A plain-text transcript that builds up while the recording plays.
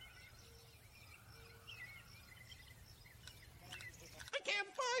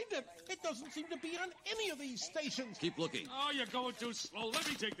it. It doesn't seem to be on any of these stations. Keep looking. Oh, you're going too slow. Let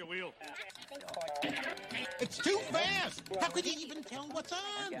me take the wheel. It's too fast. How could you even tell what's on?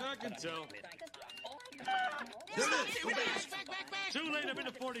 I can tell. There it is. Go back. Back. Too late. I'm in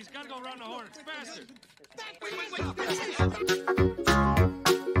the 40s. Gotta go around the horn. Faster.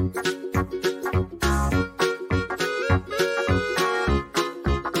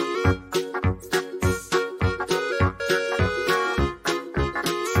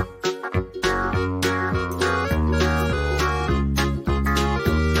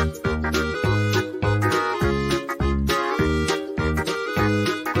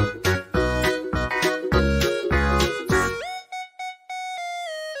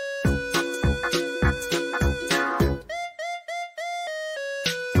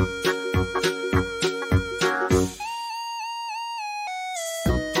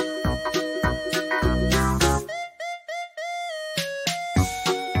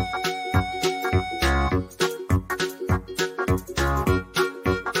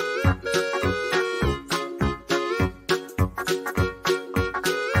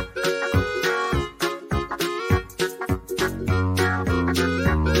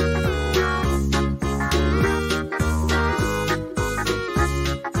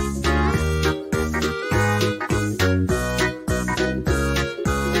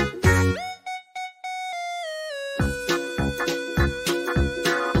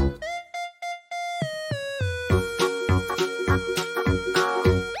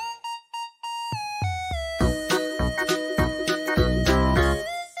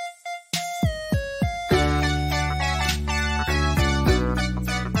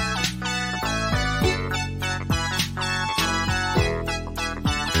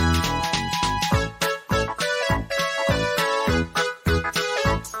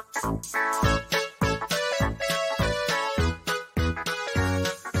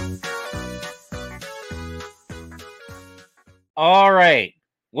 All right.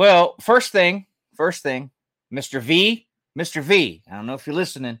 Well, first thing, Mr. V. I don't know if you're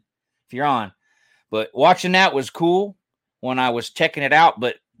listening, if you're on, but watching that was cool when I was checking it out.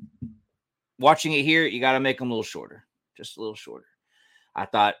 But watching it here, you got to make them a little shorter, just a little shorter. I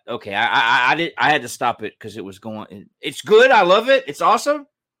thought, okay, I had to stop it because it was going. It's good. I love it. It's awesome.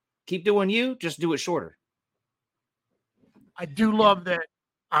 Keep doing you. Just do it shorter. I do love that.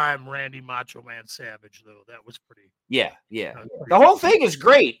 I'm Randy Macho Man Savage, though. That was pretty. Yeah. The whole thing is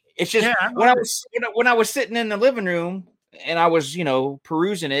great. It's just when I was sitting in the living room and I was,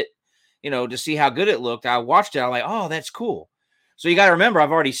 perusing it, to see how good it looked. I watched it. I'm like, oh, that's cool. So you got to remember,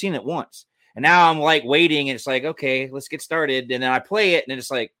 I've already seen it once, and now I'm like waiting, and it's like, okay, let's get started. And then I play it, and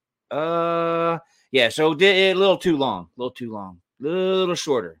it's like, yeah. So a little too long, little shorter,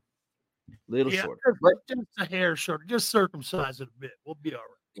 shorter. Just a hair shorter. Just circumcise it a bit. We'll be all right.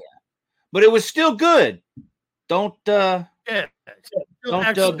 Yeah, but it was still good. Don't go.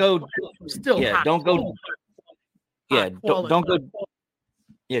 Still, yeah. Don't go. Yeah, don't go.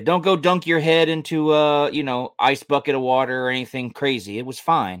 Yeah, don't go dunk your head into ice bucket of water or anything crazy. It was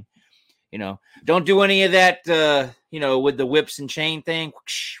fine. Don't do any of that. With the whips and chain thing.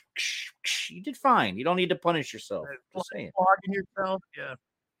 You did fine. You don't need to punish yourself. Just saying. Flogging yourself.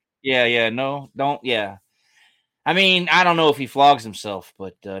 Yeah. Yeah. No, don't. Yeah. I mean, I don't know if he flogs himself,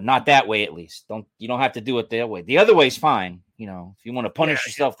 but not that way. At least you don't have to do it that way. The other way's fine. If you want to punish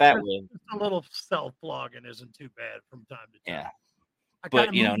yourself that way, a little self-flogging isn't too bad from time to time. Yeah. But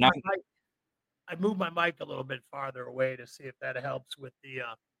I moved my mic a little bit farther away to see if that helps with the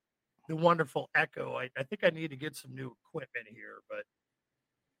wonderful echo. I think I need to get some new equipment here,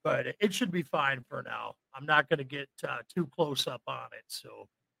 but it should be fine for now. I'm not going to get too close up on it. So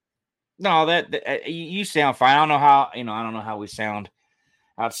no, that you sound fine. I don't know how we sound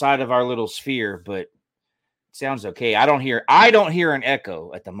outside of our little sphere, but it sounds okay. I don't hear an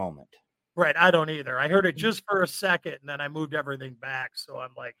echo at the moment. Right, I don't either. I heard it just for a second, and then I moved everything back. So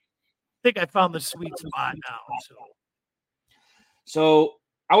I'm like, I think I found the sweet spot now. So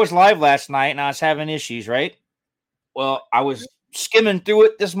I was live last night, and I was having issues, right? Well, I was skimming through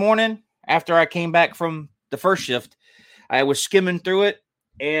it this morning after I came back from the first shift. I was skimming through it,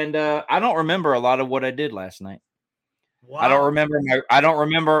 and I don't remember a lot of what I did last night. Wow. I don't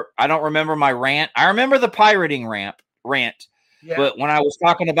remember my rant. I remember the pirating rant. Yeah. But when I was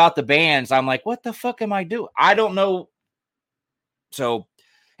talking about the bands, I'm like, what the fuck am I doing? I don't know. So,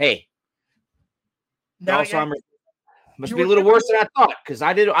 hey, must be a little worse than I thought because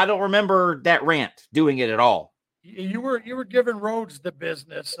I don't remember that rant doing it at all. You were giving Rhodes the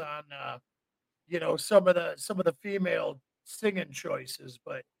business on some of the female singing choices,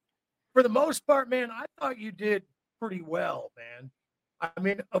 but for the most part, man, I thought you did pretty well, man. I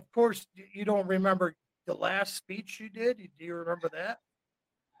mean, of course, you don't remember the last speech you did. Do you remember that?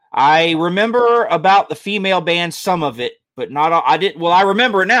 I remember about the female band, some of it, but not all. I didn't. Well, I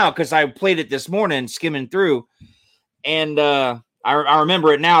remember it now because I played it this morning, skimming through, and I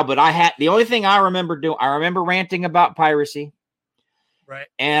remember it now. But the only thing I remember doing, I remember ranting about piracy, right?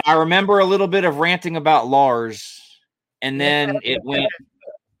 And I remember a little bit of ranting about Lars, and then it went.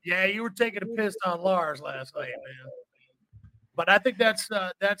 Yeah, you were taking a piss on Lars last night, man. But I think that's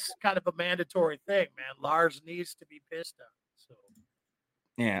kind of a mandatory thing, man. Lars needs to be pissed on. So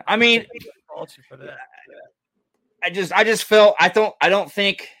yeah, I mean, fault you for that. I just felt I don't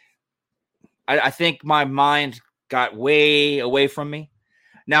think I think my mind got way away from me.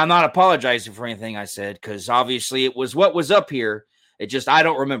 Now I'm not apologizing for anything I said because obviously it was what was up here. It just I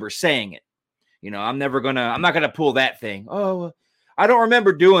don't remember saying it. You know, I'm not gonna pull that thing. Oh, I don't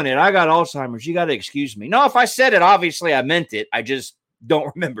remember doing it. I got Alzheimer's. You got to excuse me. No, if I said it, obviously I meant it. I just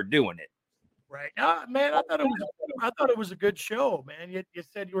don't remember doing it. Right. Man, I thought it was a good show, man. You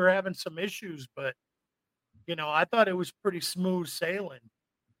said you were having some issues, but you know, I thought it was pretty smooth sailing.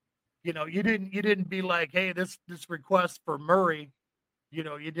 You know, you didn't be like, hey, this request for Murray, you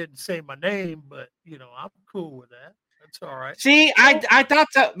know, you didn't say my name, but you know, I'm cool with that. That's all right. See, I thought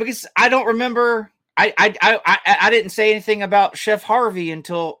so because I don't remember. I didn't say anything about Chef Harvey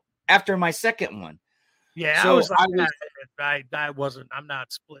until after my second one. Yeah, so I'm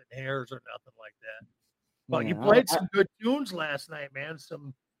not splitting hairs or nothing like that. But you played some good tunes last night, man.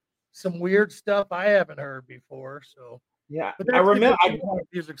 Some weird stuff I haven't heard before. So yeah, but I remember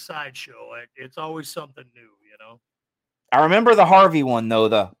music sideshow. It's always something new, you know. I remember the Harvey one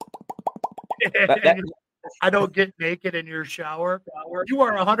though. I don't get naked in your shower. You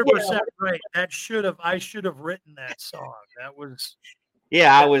are 100% right. I should have written that song. That was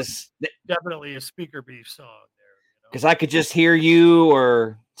I was definitely a Speaker Beef song there. Because I could just hear you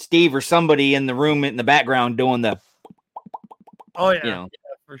or Steve or somebody in the room in the background doing the. Oh yeah, you know,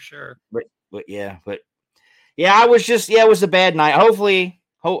 yeah, for sure. But I was just it was a bad night. Hopefully,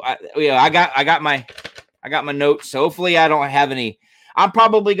 I got my notes. So hopefully I don't have any. I'm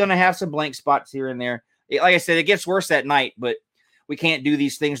probably going to have some blank spots here and there. Like I said, it gets worse at night, but we can't do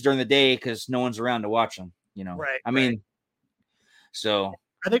these things during the day because no one's around to watch them. You know, right? I mean, so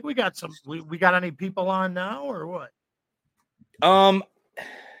I think we got some. We got any people on now or what?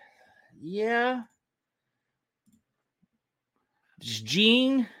 Yeah, just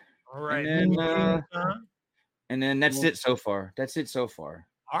Gene. All right, and then that's it so far.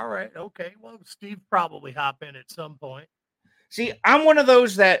 All right, okay. Well, Steve probably hop in at some point. See, I'm one of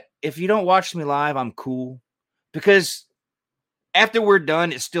those that if you don't watch me live, I'm cool because after we're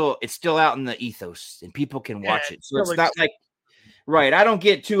done, it's still out in the ethos and people can watch it. So it's not like, right. I don't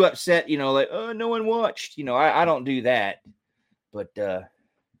get too upset, you know, like, oh, no one watched, you know, I don't do that. But,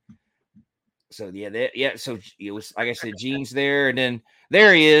 so yeah. So it was, like I said, Gene's there and then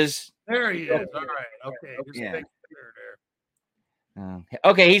there he is. There he is. All right. Okay. Just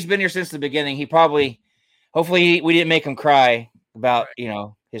okay. He's been here since the beginning. Hopefully we didn't make him cry about, you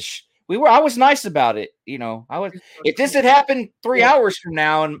know, I was nice about it. You know, if this had happened 3 hours from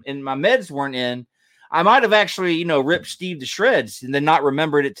now and my meds weren't in, I might have actually, you know, ripped Steve to shreds and then not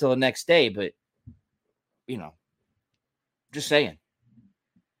remembered it till the next day. But, you know, just saying.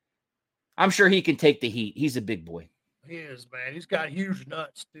 I'm sure he can take the heat. He's a big boy. He is, man. He's got huge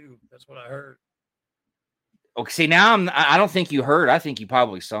nuts too. That's what I heard. Okay, see, now I don't think you heard. I think you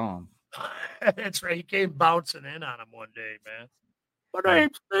probably saw him. That's right. He came bouncing in on him one day, man. My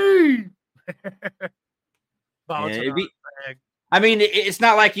name's Steve. I mean, it's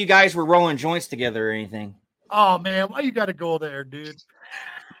not like you guys were rolling joints together or anything. Oh man, why you got to go there, dude?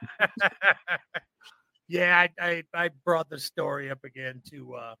 Yeah, I brought the story up again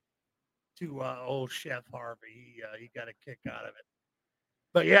to old Chef Harvey. He got a kick out of it.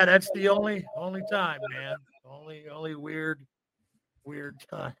 But yeah, that's the only time, man. Only weird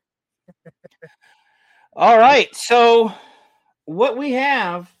time. All right. So what we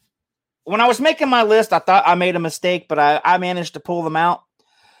have, when I was making my list, I thought I made a mistake, but I managed to pull them out.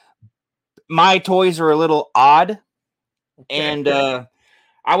 My toys are a little odd. And I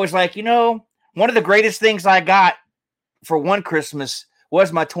was like, you know, one of the greatest things I got for one Christmas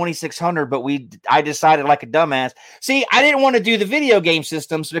was my 2600, but I decided like a dumbass. See, I didn't want to do the video game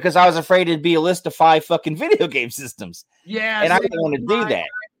systems because I was afraid it'd be a list of 5 fucking video game systems. Yeah. And I didn't want to do that.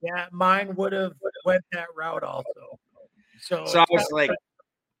 Yeah, mine would have went that route also. So I was like,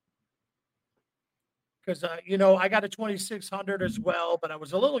 because you know, I got a 2600 as well, but I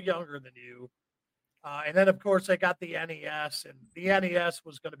was a little younger than you. And then of course I got the NES, and the NES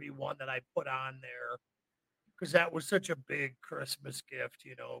was going to be one that I put on there because that was such a big Christmas gift,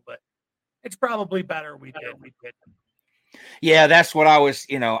 but it's probably better we did. Yeah, that's what I was,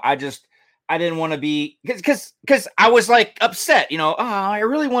 I didn't want to be because I was like upset, I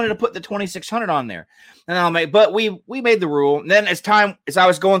really wanted to put the 2600 on there. And I'm like, but we made the rule. And then as I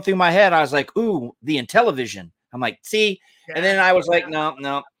was going through my head, I was like, ooh, the Intellivision. I'm like, see, and then I was like,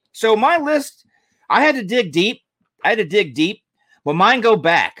 no. So my list, I had to dig deep, but mine go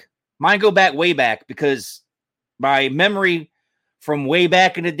back way back because my memory from way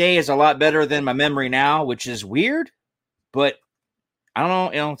back in the day is a lot better than my memory now, which is weird, but I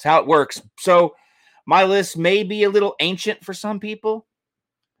don't know, it's how it works. So my list may be a little ancient for some people.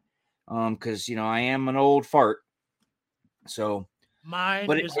 Because I am an old fart. So mine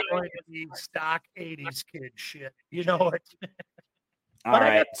is going to be stock 80s kid shit. You know it. All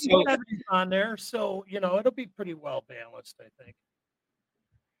right. So on there, so it'll be pretty well balanced, I think.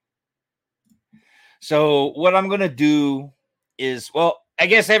 So what I'm gonna do is, well, I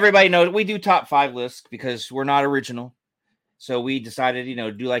guess everybody knows we do top 5 lists because we're not original. So we decided,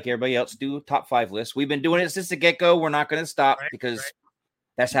 to do like everybody else, do top 5 lists. We've been doing it since the get-go. We're not going to stop because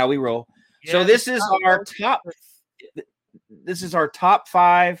that's how we roll. Yeah, so this is our top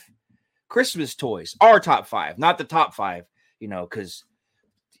 5 Christmas toys. Our top 5, not the top 5, because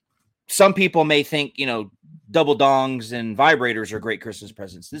some people may think, double dongs and vibrators are great Christmas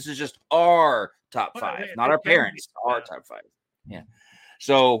presents. This is just our top 5, not our parents. Our top 5. Yeah.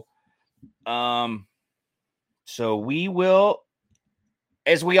 So, so we will,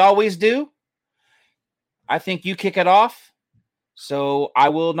 as we always do, I think you kick it off. So I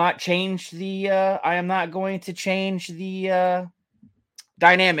will not change I am not going to change the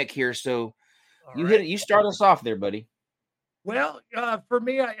dynamic here. So you start us off there, buddy. Well, for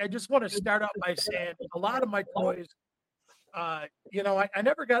me, I just want to start out by saying a lot of my toys, I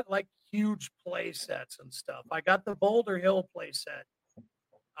never got like huge play sets and stuff. I got the Boulder Hill play set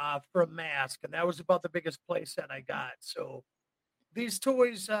from Mask, and that was about the biggest play set I got. So these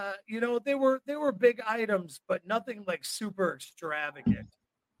toys, they were big items, but nothing like super extravagant.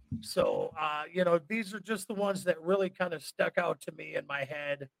 So, these are just the ones that really kind of stuck out to me in my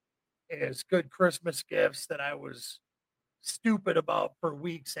head as good Christmas gifts that I was stupid about for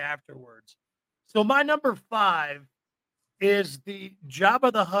weeks afterwards. So my number 5 is the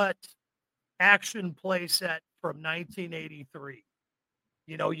Jabba the Hutt action play set from 1983.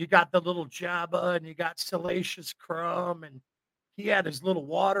 You got the little Jabba and you got Salacious Crumb, and he had his little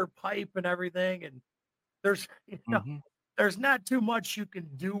water pipe and everything. And there's, there's not too much you can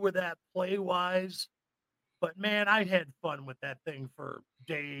do with that play wise, but man, I had fun with that thing for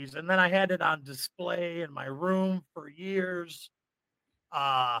days. And then I had it on display in my room for years.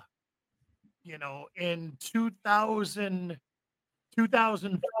 In 2005,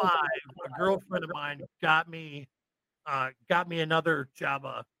 a girlfriend of mine got me another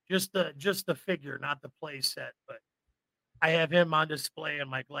Jabba, just the figure, not the play set, but I have him on display in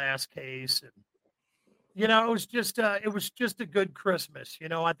my glass case. And it was just a good Christmas.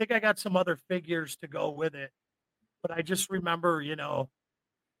 I think I got some other figures to go with it, but I just remember,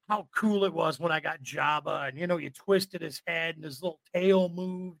 how cool it was when I got Jabba, and you twisted his head and his little tail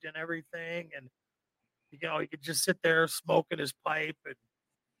moved and everything, and he could just sit there smoking his pipe.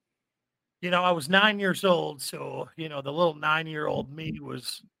 And I was 9 years old, so the little 9-year-old me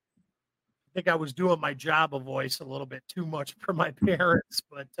was, I think I was doing my Jabba voice a little bit too much for my parents,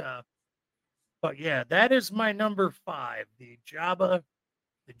 but yeah, that is my number 5, the Jabba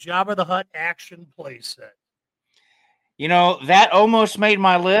the Hutt action play set. That almost made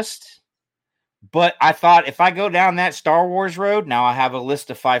my list, but I thought if I go down that Star Wars road, now I have a list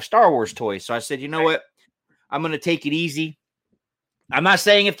of 5 Star Wars toys. So I said, you know what? I'm going to take it easy. I'm not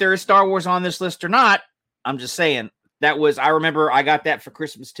saying if there is Star Wars on this list or not. I'm just saying I remember I got that for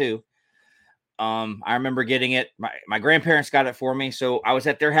Christmas too. I remember getting it. My grandparents got it for me. So I was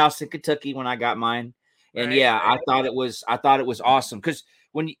at their house in Kentucky when I got mine. And I thought it was awesome. Because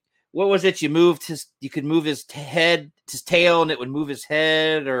what was it? You could move his tail, and it would move his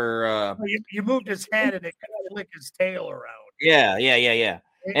head, or you moved his head and it could flick his tail around. Yeah.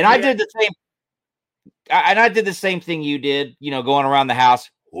 And I did the same. And I did the same thing you did, going around the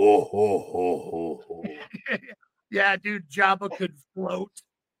house. Yeah, dude, Jabba could float.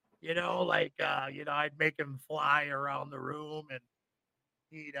 I'd make him fly around the room, and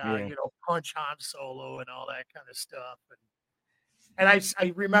he'd punch Han Solo and all that kind of stuff. And I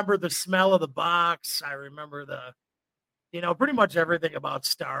remember the smell of the box. I remember pretty much everything about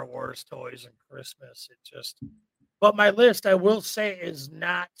Star Wars toys and Christmas. But my list, I will say, is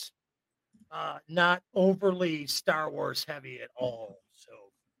not overly Star Wars heavy at all. So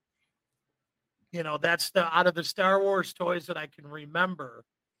That's the out of the Star Wars toys that I can remember.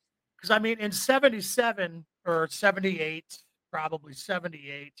 Because I mean, in 77 or 78, probably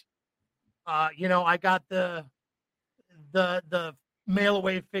 78, I got the mail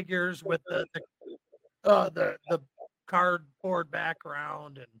away figures with the cardboard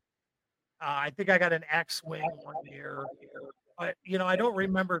background, and I think I got an X-wing one year. But I don't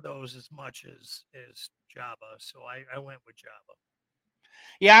remember those as much as Jabba, so I went with Jabba.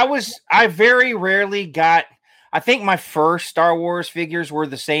 Yeah, I very rarely got. I think my first Star Wars figures were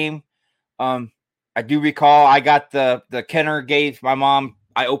the same. I do recall I got the Kenner gave my mom.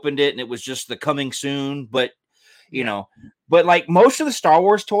 I opened it and it was just the coming soon, but but like most of the Star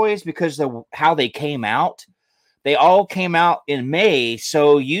Wars toys, because of how they came out, they all came out in May.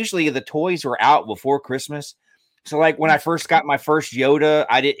 So usually the toys were out before Christmas. So like when I first got my first Yoda,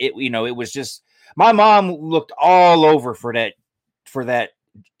 it was just my mom looked all over for that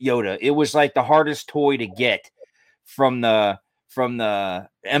Yoda. It was like the hardest toy to get from the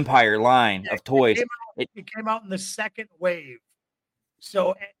Empire line of toys. It came out in the second wave.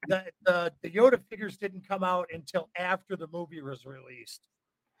 So the Yoda figures didn't come out until after the movie was released.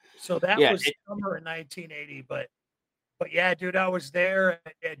 So that was summer in 1980. But yeah, dude, I was there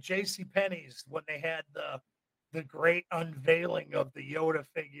at JCPenney's when they had the great unveiling of the Yoda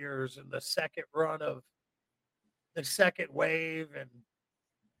figures and the second run of the second wave, and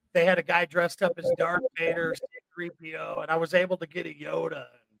they had a guy dressed up as Darth Vader, C-3PO, and I was able to get a Yoda.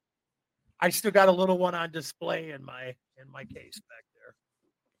 I still got a little one on display in my case back there.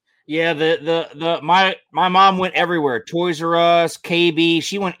 Yeah, my mom went everywhere. Toys R Us, KB,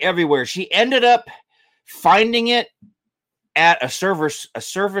 she went everywhere. She ended up finding it at a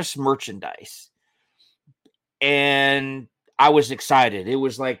service merchandise. And I was excited. It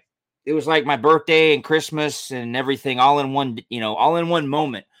was like my birthday and Christmas and everything all in one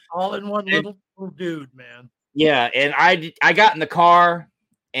moment. All in one little dude, man. Yeah, and I got in the car,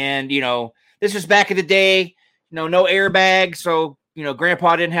 and this was back in the day, no airbag, so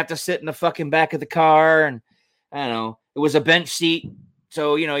Grandpa didn't have to sit in the fucking back of the car, and I don't know, it was a bench seat,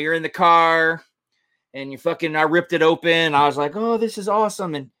 so you're in the car, and I ripped it open. I was like, oh, this is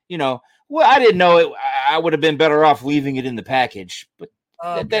awesome, and well, I didn't know it. I would have been better off leaving it in the package, but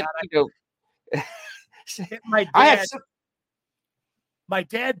my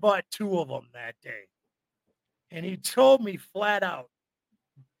dad bought 2 of them that day, and he told me flat out,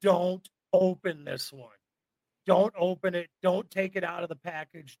 don't open this one. Don't open it. Don't take it out of the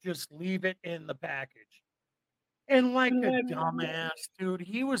package. Just leave it in the package. And like a dumbass, dude,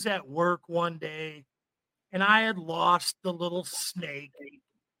 he was at work one day, and I had lost the little snake.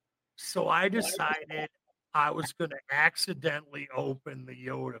 So I decided I was going to accidentally open the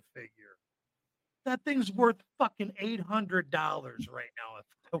Yoda figure. That thing's worth fucking $800 right now if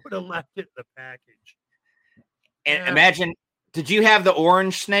I would have left it in the package. And imagine, did you have the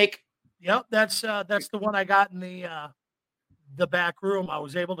orange snake? Yep, that's the one I got in the back room. I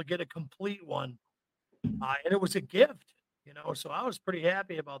was able to get a complete one, and it was a gift, so I was pretty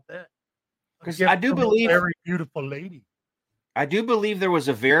happy about that. Because I do believe a very beautiful lady. I do believe there was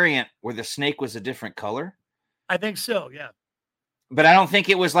a variant where the snake was a different color. I think so, yeah. But I don't think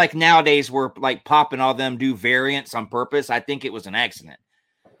it was like nowadays where like Pop and all them do variants on purpose. I think it was an accident.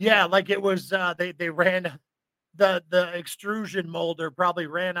 Yeah, like it was they ran the extrusion molder probably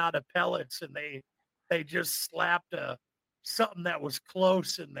ran out of pellets, and they just slapped something that was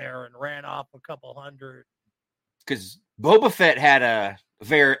close in there and ran off a couple hundred. Because Boba Fett had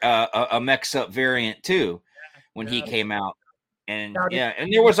a mix-up variant too when he came out. And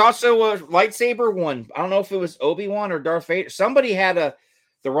and there was also a lightsaber one. I don't know if it was Obi-Wan or Darth Vader. Somebody had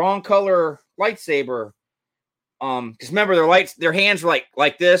the wrong color lightsaber. Because remember their hands were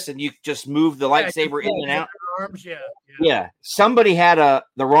like this, and you just move the lightsaber in and out. Arms, yeah. Somebody had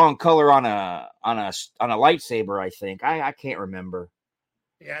the wrong color on a lightsaber. I think I can't remember.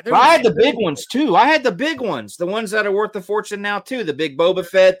 Yeah, but I had the big ones too. I had the big ones, the ones that are worth a fortune now too. The big Boba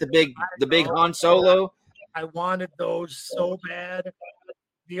Fett, the big Han Solo. I wanted those so bad.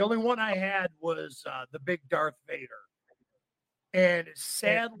 The only one I had was the big Darth Vader. And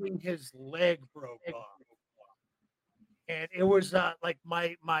sadly, his leg broke off. And it was like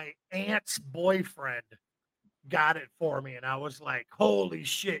my aunt's boyfriend got it for me. And I was like, holy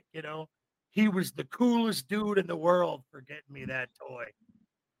shit, he was the coolest dude in the world for getting me that toy.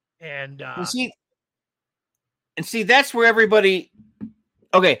 And see, that's where everybody.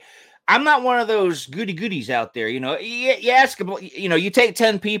 Okay, I'm not one of those goodies out there. You ask about, you take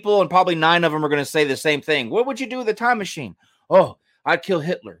 10 people and probably 9 of them are going to say the same thing. What would you do with a time machine? Oh, I'd kill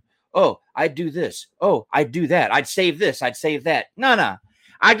Hitler. Oh, I'd do this. Oh, I'd do that. I'd save this. I'd save that. No.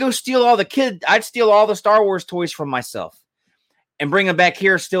 I'd steal all the Star Wars toys from myself and bring them back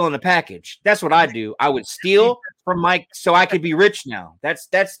here still in the package. That's what I do. I would steal from Mike so I could be rich now.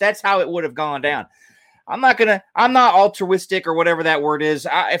 That's how it would have gone down. I'm not altruistic or whatever that word is.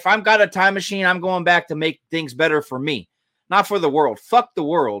 If I've got a time machine, I'm going back to make things better for me, not for the world. Fuck the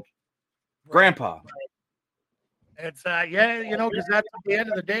world, Grandpa. It's because that's at the end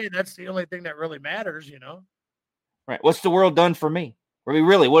of the day, that's the only thing that really matters, Right. What's the world done for me?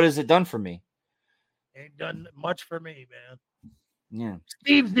 Really, what has it done for me? Ain't done much for me, man. Yeah.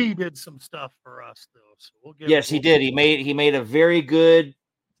 Steve Z did some stuff for us though. So we'll give Yes, he did. He made a very good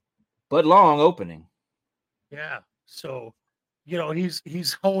but long opening. Yeah. So,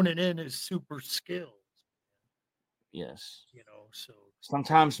 he's honing in his super skills. Yes. So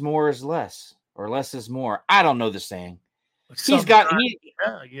sometimes more is less or less is more. I don't know the saying. He's got it.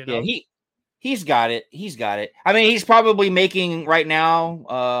 I mean, he's probably making right now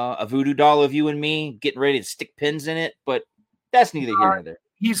a voodoo doll of you and me, getting ready to stick pins in it, but that's neither here nor there.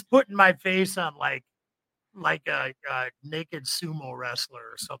 He's putting my face on like a naked sumo wrestler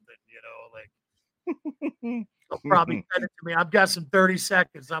or something, He'll probably send it to me. I've got some 30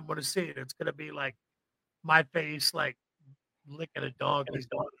 seconds. I'm going to see it. It's going to be like my face, like licking a donkey's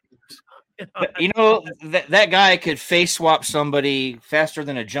dog. That guy could face swap somebody faster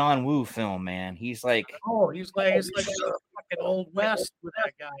than a John Woo film, man. He's like a fucking Old West with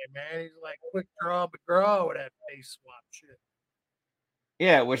that guy, man. He's like quick draw McGraw with that face swap shit.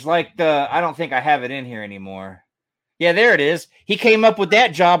 Yeah, it was like I don't think I have it in here anymore. Yeah, there it is. He came up with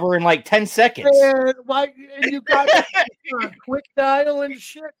that jobber in like 10 seconds. Man, and you got quick dial and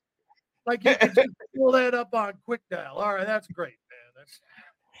shit. Like you can just pull that up on quick dial. All right, that's great, man.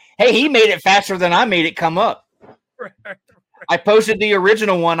 Hey, he made it faster than I made it come up. Right. I posted the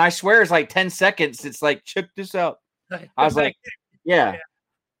original one. I swear it's like 10 seconds. It's like, check this out. I was like, yeah.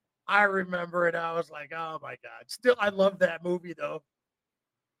 I remember it. I was like, oh my God. Still, I love that movie though.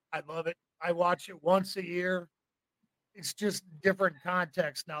 I love it. I watch it once a year. It's just different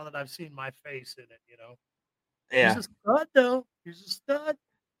context now that I've seen my face in it, Yeah. He's a stud though. He's a stud.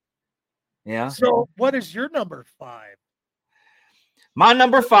 Yeah. So what is your number 5? My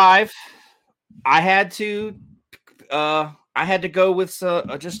number 5, I had to go with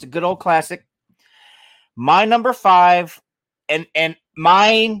just a good old classic. My number 5, and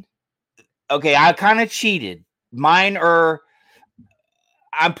mine. Okay, I kind of cheated. Mine are.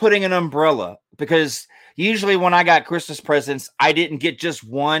 I'm putting an umbrella because usually when I got Christmas presents, I didn't get just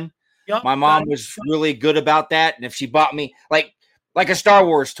one. Yep. My mom was really good about that, and if she bought me like a Star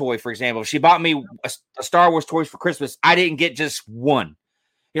Wars toy, for example, if she bought me a Star Wars toy for Christmas, I didn't get just one.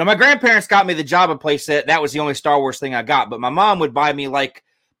 My grandparents got me the Jabba playset. That was the only Star Wars thing I got. But my mom would buy me like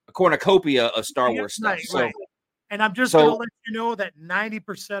a cornucopia of Star Wars stuff. Right, right. And I'm just going to let you know that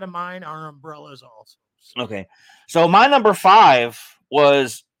 90% of mine are umbrellas also. So. Okay. So my number 5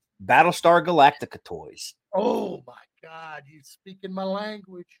 was Battlestar Galactica toys. Oh, my God. You're speaking my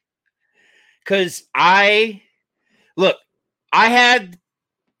language. Because I'm going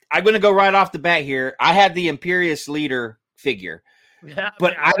to go right off the bat here. I had the Imperious Leader figure. Yeah,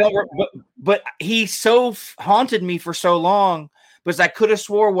 but but he so haunted me for so long because I could have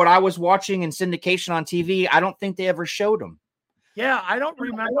swore what I was watching in syndication on TV. I don't think they ever showed him. Yeah, I don't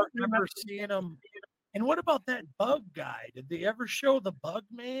remember seeing him. And what about that bug guy? Did they ever show the bug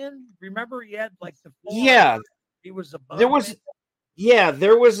man? Remember he had like the he was a bug. There was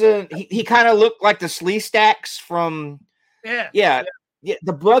he kind of looked like the Sleestaks from Yeah,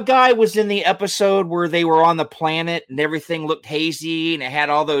 the bug guy was in the episode where they were on the planet and everything looked hazy and it had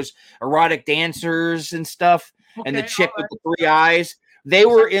all those erotic dancers and stuff. Okay, and the chick with the 3 eyes. They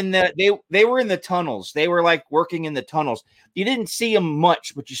were in they were in the tunnels. They were like working in the tunnels. You didn't see them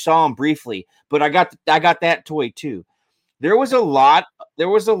much, but you saw them briefly. But I got that toy too. There was a lot.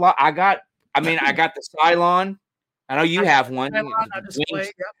 I got the Cylon. I know you have one. On display,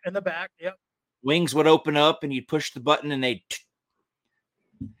 yep, in the back. Yep. Wings would open up and you'd push the button and they'd.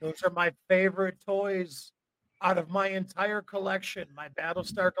 Those are my favorite toys out of my entire collection. My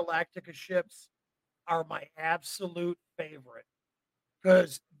Battlestar Galactica ships are my absolute favorite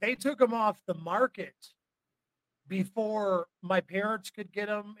because they took them off the market before my parents could get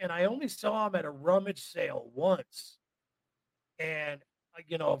them. And I only saw them at a rummage sale once. And,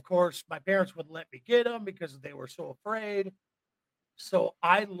 of course, my parents wouldn't let me get them because they were so afraid. So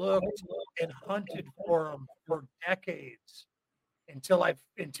I looked and hunted for them for decades. Until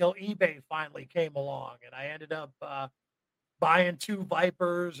eBay finally came along, and I ended up buying 2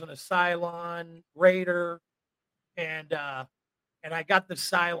 Vipers and a Cylon Raider, and I got the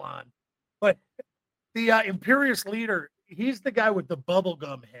Cylon. But the Imperious Leader, he's the guy with the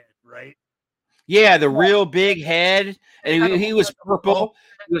bubblegum head, right? Yeah, the real big head. And he was purple.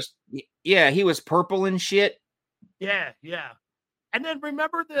 He was purple and shit. Yeah. And then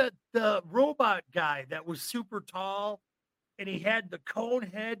remember the robot guy that was super tall and he had the cone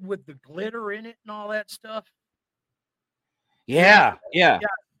head with the glitter in it and all that stuff? Yeah. I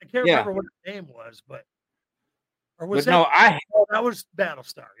can't remember what his name was, but that was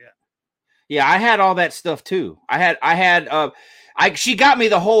Battlestar, Yeah, I had all that stuff too. She got me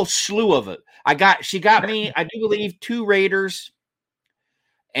the whole slew of it. She got me, I do believe, 2 Raiders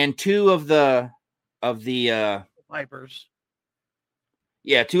and 2 of the Vipers.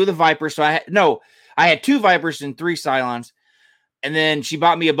 Yeah, 2 of the Vipers. So I had 2 Vipers and 3 Cylons. And then she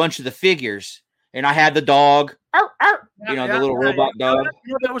bought me a bunch of the figures. And I had the dog. The little robot dog.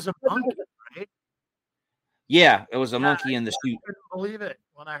 That was a monkey, right? Yeah, it was a monkey in the suit. I couldn't believe it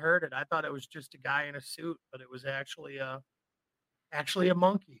when I heard it. I thought it was just a guy in a suit, but it was actually a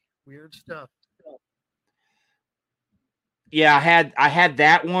monkey. Weird stuff. Yeah, I had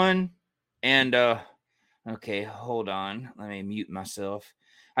that one. And okay, hold on. Let me mute myself.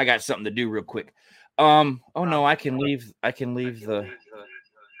 I got something to do real quick. Oh no, I can leave the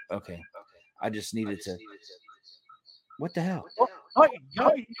okay. I just needed to. What the hell?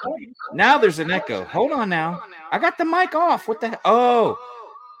 Now there's an echo. Hold on now. I got the mic off. What the hell? Oh.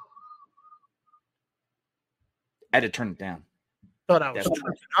 I had to turn it down. Thought I was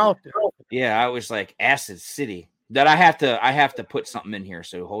out there. Yeah, I was like Acid City. That I have to put something in here.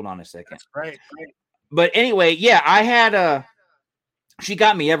 So hold on a second. Right. But anyway, yeah, I had she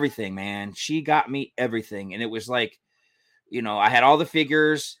got me everything, man. She got me everything. And it was like, I had all the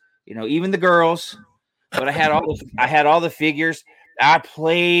figures, even the girls, but I had all the figures. I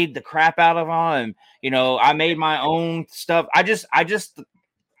played the crap out of them. And, I made my own stuff. I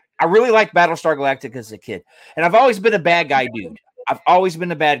really liked Battlestar Galactica as a kid. And I've always been a bad guy dude. I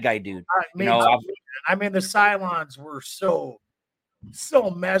mean, the Cylons were so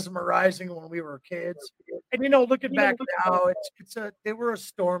mesmerizing when we were kids. And looking back now, they were a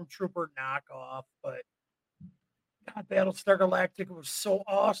Stormtrooper knockoff, but God, Battlestar Galactica was so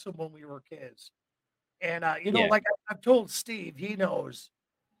awesome when we were kids. And like I've told Steve, he knows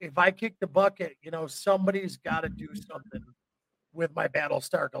if I kick the bucket, somebody's got to do something with my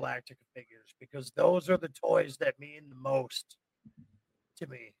Battlestar Galactica figures, because those are the toys that mean the most to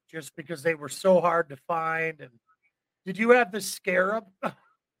me, just because they were so hard to find. And did you have the Scarab?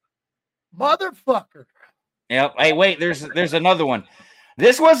 Motherfucker. Yep. Hey, wait, there's another one.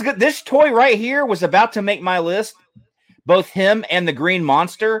 This was good. This toy right here was about to make my list, both him and the Green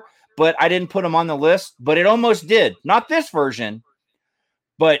Monster, but I didn't put him on the list, but it almost did. Not this version,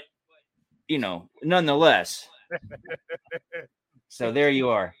 but nonetheless. So there you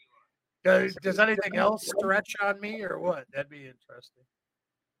are. Does anything else stretch on me or what? That'd be interesting.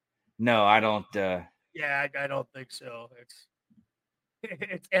 No, I don't. Yeah, I don't think so.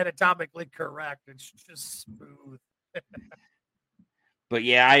 It's anatomically correct. It's just smooth. But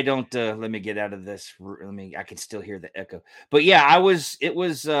yeah, I don't. Let me get out of this. I can still hear the echo. But yeah, it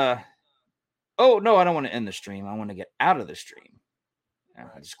was. Oh no, I don't want to end the stream. I want to get out of the stream.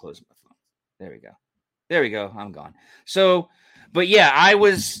 I just closed my phone. There we go. I'm gone. So, but yeah, I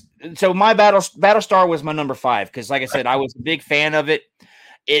was. So my Battlestar was my number 5 because, like I said, I was a big fan of it.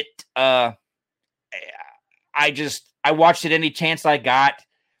 I watched it any chance I got.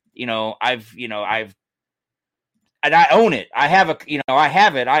 And I own it. I have it.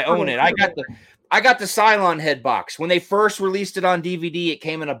 I own it. I got the Cylon head box. When they first released it on DVD, it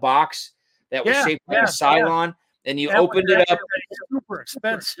came in a box that was shaped like a Cylon, and you opened it up. Super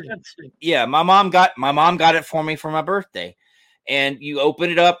expensive. Yeah, my mom got it for me for my birthday. And you open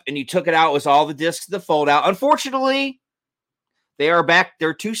it up and you took it out. It was all the discs that fold out. Unfortunately, they are back.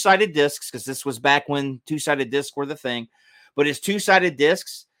 They're 2-sided discs because this was back when 2-sided discs were the thing. But it's 2-sided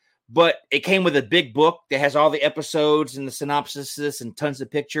discs. But it came with a big book that has all the episodes and the synopsis and tons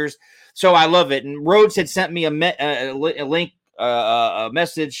of pictures. So I love it. And Rhodes had sent me a link, a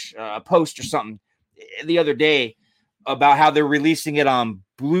message, a post or something the other day about how they're releasing it on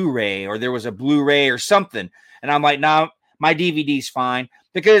Blu-ray, or there was a Blu-ray or something. And I'm like, nah, my DVD's fine,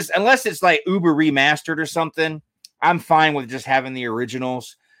 because unless it's like Uber remastered or something, I'm fine with just having the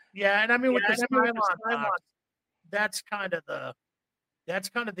originals. Yeah, and I mean with the Cylon, that's kind of the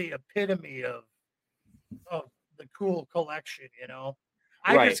epitome of the cool collection,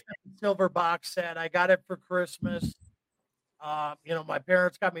 I just got the silver box set. I got it for Christmas. My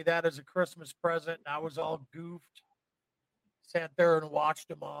parents got me that as a Christmas present, and I was all goofed. Sat there and watched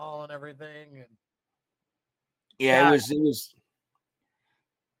them all and everything. And yeah, it was.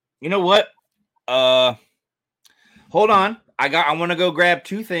 You know what? Hold on. I want to go grab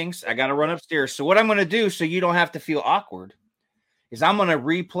two things. I got to run upstairs. So what I'm going to do, so you don't have to feel awkward, is I'm going to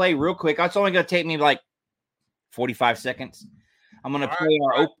replay real quick. It's only going to take me like 45 seconds. I'm going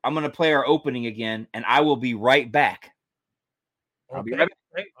to play our opening again, and I will be right back. I'll be right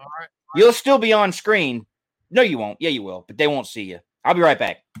back. All right. You'll still be on screen. No, you won't. Yeah, you will, but they won't see you. I'll be right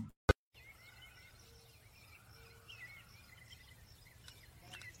back. I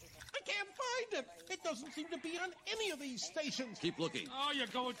can't find it. It doesn't seem to be on any of these stations. Keep looking. Oh, you're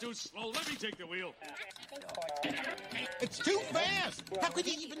going too slow. Let me take the wheel. It's too fast. How could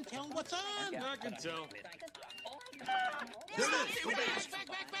you even tell what's on? I can tell. There it is. Go back.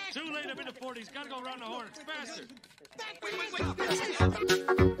 Back. Too late. I'm in the 40s. Gotta go around the horn. It's faster.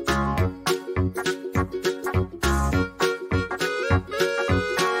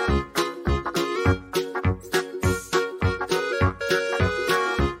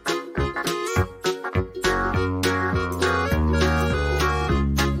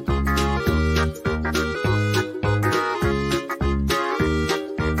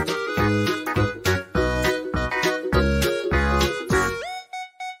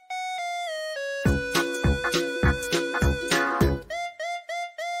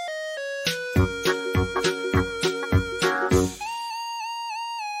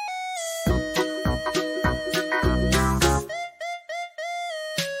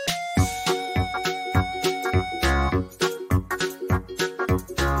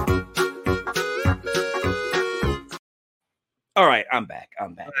 All right, I'm back.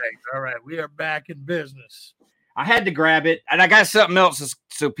 All right. We are back in business. I had to grab it, and I got something else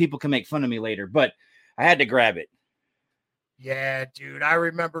so people can make fun of me later, but I had to grab it. Yeah, dude. I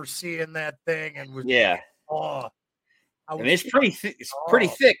remember seeing that thing and was and it's pretty thick. It's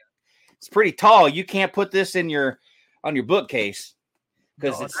pretty tall. You can't put this on your bookcase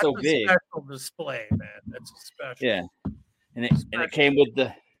because it's so big. Special display, man. That's a special. Yeah, and it came with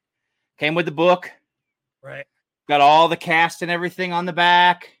the book. Right. Got all the cast and everything on the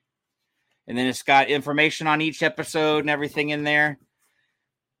back, and then it's got information on each episode and everything in there.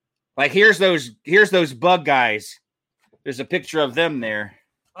 Like here's those bug guys. There's a picture of them there.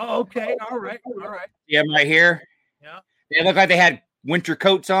 Oh, okay. All right. Yeah, right here. Yeah. They look like they had winter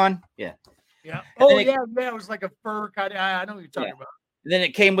coats on. Yeah. Yeah. Oh, yeah. It was like a fur kind of. I know what you're talking about. And then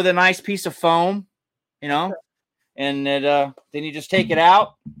it came with a nice piece of foam, and then you just take it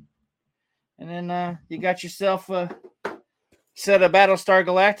out, and then you got yourself a set of Battlestar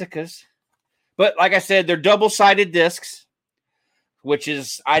Galacticas. But like I said, they're double-sided discs, which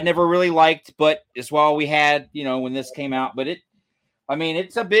is I never really liked, but it's what we had, when this came out. But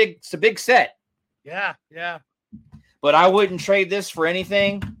it's a big set. Yeah. But I wouldn't trade this for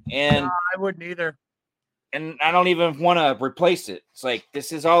anything, and I wouldn't either. And I don't even want to replace it. It's like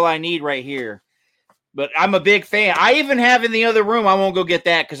this is all I need right here. But I'm a big fan. I even have in the other room. I won't go get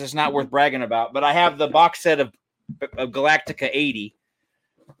that because it's not worth bragging about. But I have the box set of Galactica 80.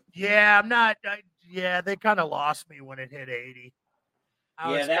 Yeah, I'm not. They kind of lost me when it hit 80.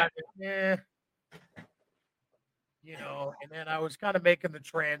 And then I was kind of making the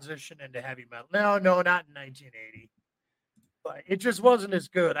transition into heavy metal. No, not in 1980. But it just wasn't as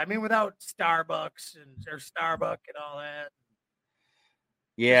good. I mean, without Starbucks or Starbuck and all that.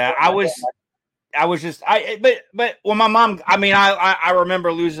 Yeah, but when my mom, I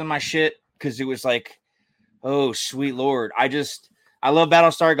remember losing my shit because it was like, oh, sweet Lord. I love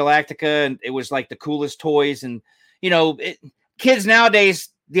Battlestar Galactica, and it was like the coolest toys. And, kids nowadays,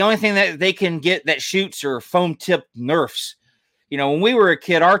 the only thing that they can get that shoots are foam tipped Nerfs. When we were a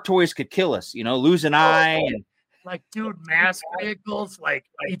kid, our toys could kill us, lose an eye. And like, dude, mass vehicles, like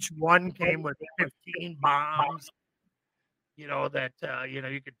each one came with 15 bombs, that,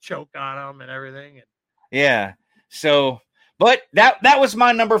 you could choke on them and everything. And yeah. So, but that was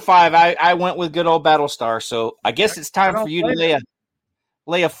my number 5. I went with good old Battlestar. So I guess it's time for you to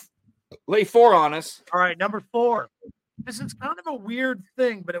lay 4 on us. All right. Number 4. This is kind of a weird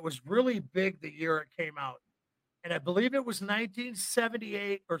thing, but it was really big the year it came out. And I believe it was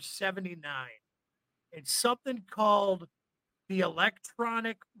 1978 or 79. It's something called the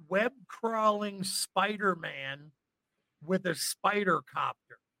Electronic Web Crawling Spider-Man with a Spider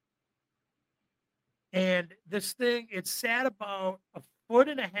Copter. And this thing, it sat about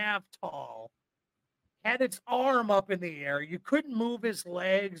 1.5 feet tall, had its arm up in the air. You couldn't move his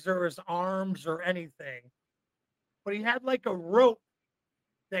legs or his arms or anything. But he had like a rope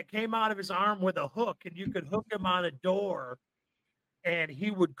that came out of his arm with a hook, and you could hook him on a door, and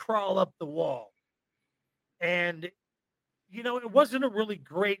he would crawl up the wall. And, it wasn't a really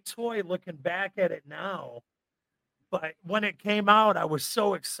great toy looking back at it now. But when it came out, I was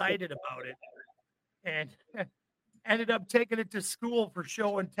so excited about it. And ended up taking it to school for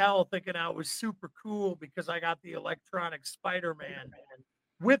show and tell, thinking I was super cool because I got the electronic Spider-Man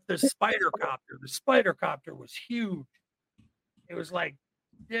with the spider copter. The spider copter was huge. It was like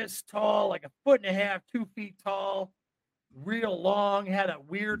this tall, like 1.5 feet, 2 feet tall, real long, had a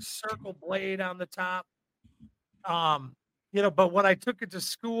weird circle blade on the top. But when I took it to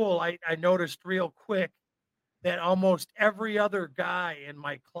school, I noticed real quick that almost every other guy in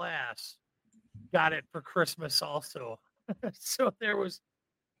my class got it for Christmas also. So there was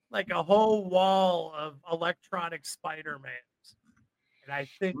like a whole wall of electronic Spider-Mans. And I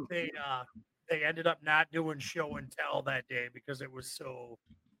think they ended up not doing show and tell that day because it was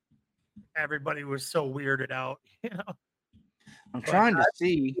everybody was so weirded out, I'm trying to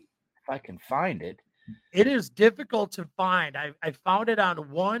see if I can find it. It is difficult to find. I found it on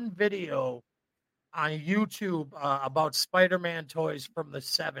one video on YouTube about Spider-Man toys from the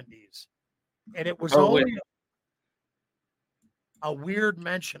 70s. And it was only a weird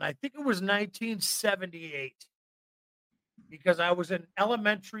mention. I think it was 1978 because I was in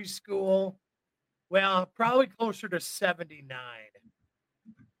elementary school. Well, probably closer to 79.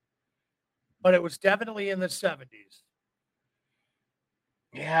 But it was definitely in the 70s.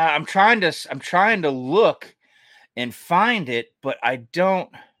 Yeah, I'm trying to look and find it, but I don't.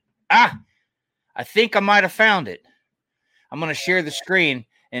 I think I might have found it. I'm going to share the screen,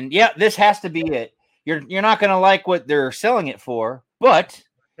 and yeah, this has to be it. You're not going to like what they're selling it for, but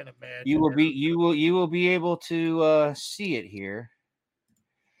you will be able to see it here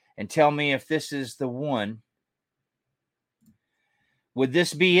and tell me if this is the one. Would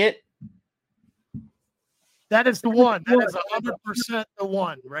this be it? That is the one. That is 100% the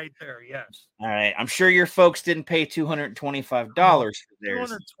one right there. Yes. All right. I'm sure your folks didn't pay $225 for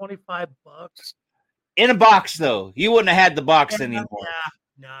theirs. $225 in a box, though. You wouldn't have had the box anymore.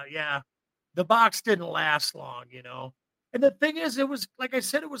 Yeah. The box didn't last long, And the thing is, it was like I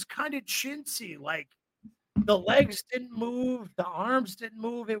said, it was kind of chintzy. Like the legs didn't move, the arms didn't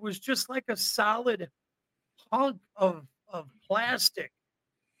move. It was just like a solid hunk of plastic.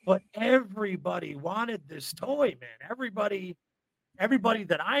 But everybody wanted this toy, man. Everybody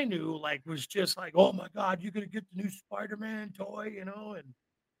that I knew, was just like, "Oh my God, you're gonna get the new Spider-Man toy,"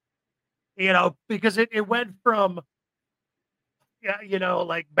 because it went from,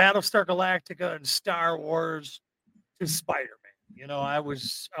 like Battlestar Galactica and Star Wars to Spider-Man. I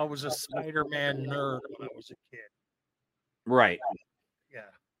was a Spider-Man nerd when I was a kid. Right. Yeah.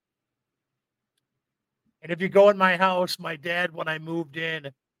 And if you go in my house, my dad, when I moved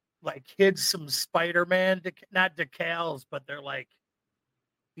in, hid some Spider-Man, not decals, but they're like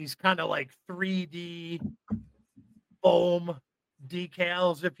these kind of 3D foam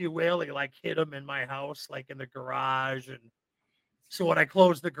decals, if you will. He hid them in my house, in the garage. And so when I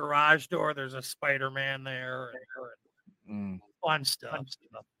close the garage door, there's a Spider-Man there and fun stuff.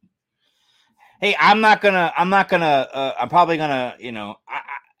 Hey, I'm probably gonna,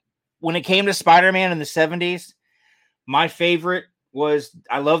 when it came to Spider-Man in the 70s, my favorite was,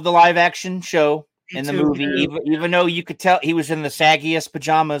 I love the live action show in the movie, even though you could tell he was in the saggiest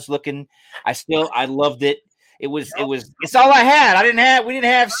pajamas looking. I loved it. It's all I had. We didn't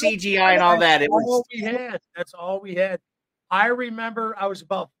have CGI and all that. That's all we had. I remember I was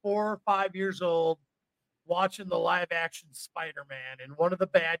about 4 or 5 years old watching the live action Spider-Man, and one of the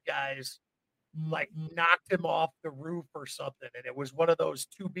bad guys knocked him off the roof or something. And it was one of those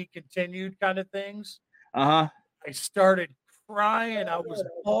to be continued kind of things. I started crying. I was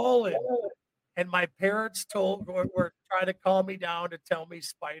bawling, and my parents were trying to calm me down to tell me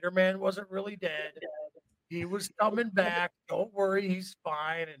Spider-Man wasn't really dead. He was coming back. Don't worry, he's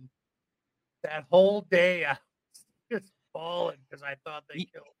fine. And that whole day, I was just bawling because I thought they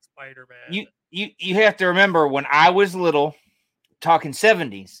killed Spider-Man. You have to remember when I was little, talking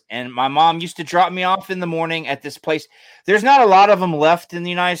 70s, and my mom used to drop me off in the morning at this place. There's not a lot of them left in the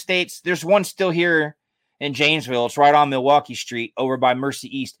United States. There's one still here in Janesville. It's right on Milwaukee Street over by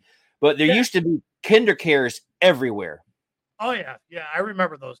Mercy East. But there used to be kinder cares everywhere. Oh, yeah. Yeah, I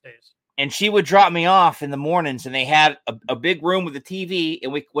remember those days. And she would drop me off in the mornings, and they had a big room with a TV,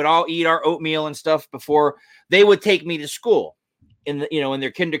 and we would all eat our oatmeal and stuff before they would take me to school in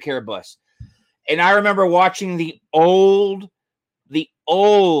their kinder care bus. And I remember watching the old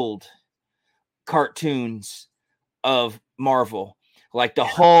cartoons of Marvel, like the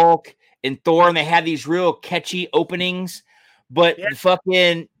Hulk and Thor, and they had these real catchy openings, but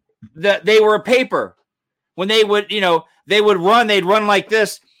they were a paper. When they would, they'd run like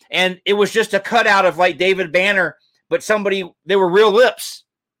this, and it was just a cutout of David Banner, but they were real lips.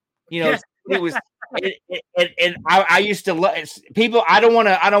 It was and I used to love people. I don't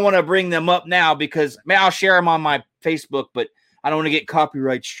want to bring them up now because I'll share them on my Facebook, but I don't want to get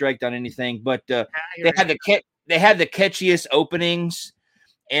copyright striked on anything. But they had the catchiest openings,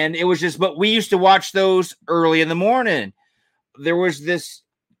 and it was just. But we used to watch those early in the morning. There was the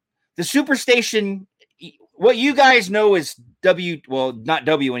Superstation. What you guys know is not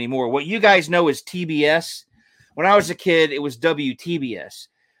W anymore. What you guys know is TBS. When I was a kid, it was WTBS.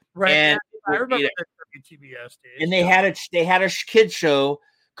 Right. And I remember that WTBS days. And they had a kid show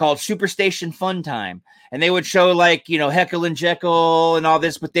called Superstation Fun Time. And they would show Heckle and Jekyll and all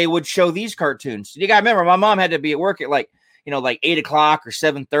this, but they would show these cartoons. You gotta remember, my mom had to be at work at 8 o'clock or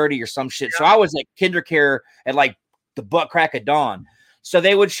 7:30 or some shit. Yeah. So I was at kindercare at the butt crack of dawn. So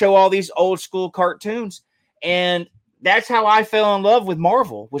they would show all these old school cartoons. And that's how I fell in love with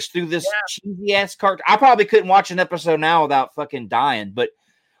Marvel, was through this cheesy ass cartoon. I probably couldn't watch an episode now without fucking dying, but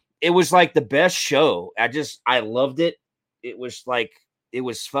it was the best show. I loved it. It was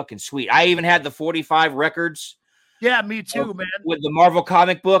fucking sweet. I even had the 45 records. Yeah, me too, man. With the Marvel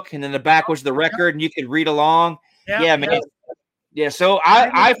comic book, and then the back was the record, and you could read along. Yeah, man. Yeah, so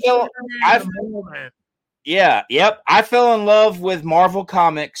I fell in love with Marvel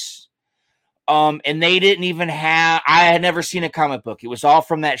Comics. And they didn't even I had never seen a comic book. It was all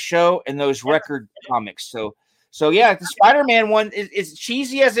from that show and those record comics. So yeah, the Spider-Man one, as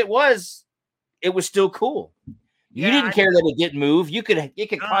cheesy as it was still cool. You didn't care that it didn't move. You could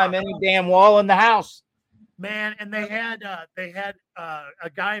climb any damn wall in the house. Man, and they had a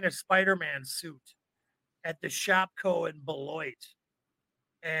guy in a Spider-Man suit at the Shopko in Beloit.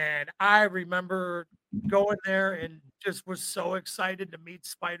 And I remember going there and just was so excited to meet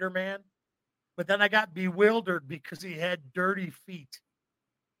Spider-Man. But then I got bewildered because he had dirty feet.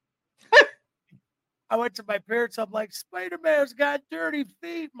 I went to my parents. I'm like, Spider-Man's got dirty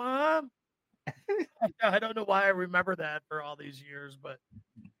feet, Mom. I don't know why I remember that for all these years, but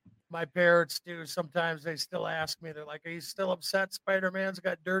my parents do. Sometimes they still ask me. They're like, are you still upset Spider-Man's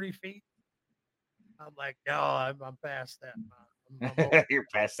got dirty feet? I'm like, no, I'm past that, Mom. You're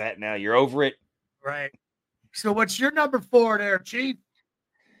past that now. You're over it. Right. So what's your number 4 there, Chief?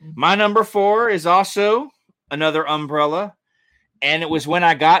 My number 4 is also another umbrella, and it was when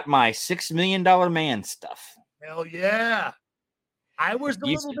I got my $6 Million Man stuff. Hell yeah. I was a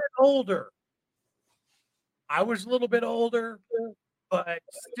little bit older, but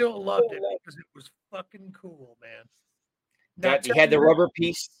still loved it because it was fucking cool, man. That he had the rubber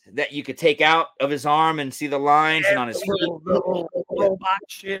piece that you could take out of his arm and see the lines, and on his little robot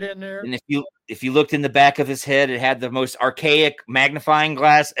shit in there. And if you looked in the back of his head, it had the most archaic magnifying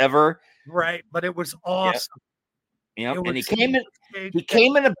glass ever. Right, but it was awesome. Yep. And he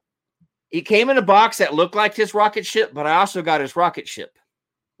came in a box that looked like his rocket ship, but I also got his rocket ship.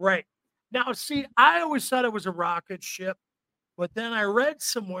 Right. Now, see, I always thought it was a rocket ship, but then I read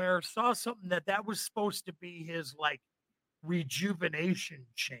somewhere, saw something that was supposed to be his rejuvenation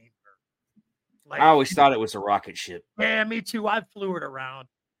chamber. I always thought it was a rocket ship. Yeah, me too. I flew it around.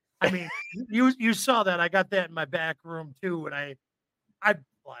 I mean, you saw that. I got that in my back room too, and I'd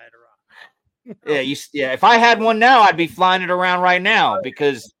fly it around. Yeah, if I had one now, I'd be flying it around right now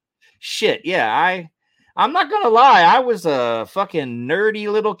because shit. Yeah, I'm not gonna lie. I was a fucking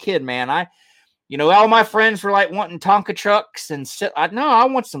nerdy little kid, man. All my friends were wanting Tonka trucks and sit. I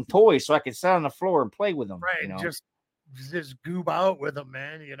want some toys so I could sit on the floor and play with them. Right, just goob out with them,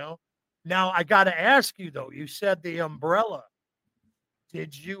 man. Now I got to ask you though. You said the umbrella.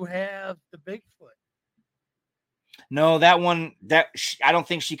 Did you have the Bigfoot? No, that one. I don't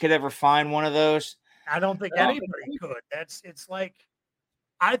think she could ever find one of those. I don't think anybody could. It's like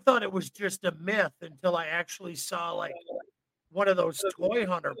I thought it was just a myth until I actually saw one of those toy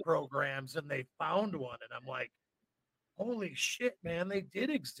hunter programs and they found one, and I'm like, holy shit, man, they did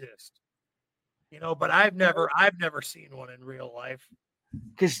exist. But I've never seen one in real life.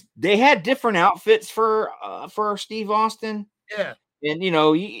 Because they had different outfits for Steve Austin. Yeah. And,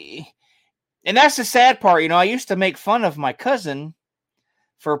 and that's the sad part. I used to make fun of my cousin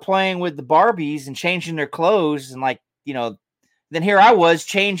for playing with the Barbies and changing their clothes. And then here I was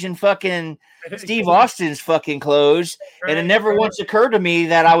changing fucking Steve Austin's fucking clothes. Right. And it never once occurred to me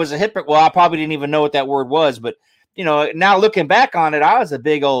that I was a hypocrite. Well, I probably didn't even know what that word was, but now looking back on it, I was a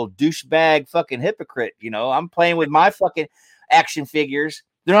big old douchebag fucking hypocrite. I'm playing with my fucking action figures.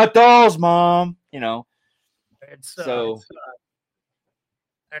 They're not dolls, Mom.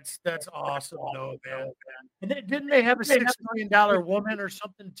 That's awesome, though, man. And didn't they have a $6 million woman or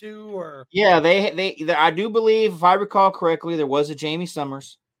something too? Or I do believe, if I recall correctly, there was a Jamie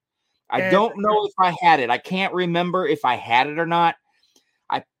Summers. I don't know if I had it. I can't remember if I had it or not.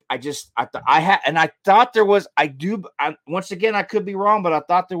 I thought there was, once again, I could be wrong, but I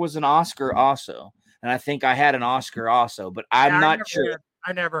thought there was an Oscar also. And I think I had an Oscar also, but I'm not sure.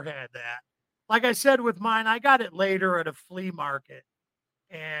 I never had that. Like I said with mine, I got it later at a flea market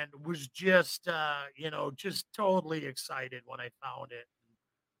and was just, just totally excited when I found it.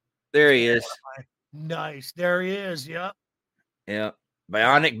 There he is. Nice. There he is. Yep. Yeah.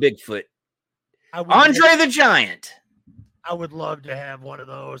 Bionic Bigfoot. Andre the Giant. I would love to have one of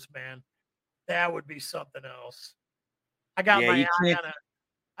those, man. That would be something else. I got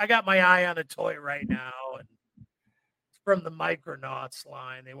my eye on a toy right now, and it's from the Micronauts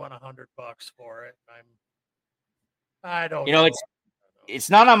line. They want $100 for it. I don't know. It's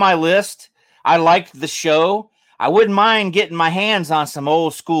not on my list. I liked the show. I wouldn't mind getting my hands on some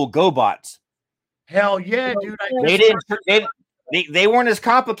old school GoBots. Hell yeah, dude! They weren't as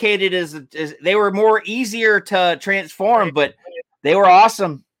complicated as they were more easier to transform, but they were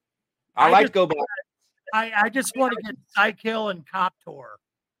awesome. I like GoBots. I just want to get Psykill and Coptor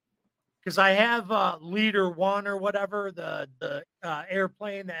because I have Leader 1 or whatever, the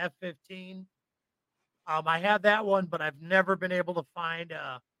airplane, the F-15. I have that one, but I've never been able to find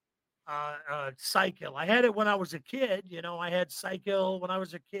Psykill. I had it when I was a kid. I had Psykill when I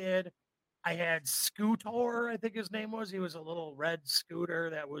was a kid. I had Scootor, I think his name was. He was a little red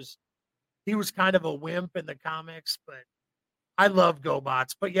scooter he was kind of a wimp in the comics, but I love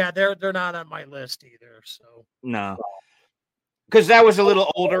GoBots. But yeah, they're not on my list either. So no, because that was a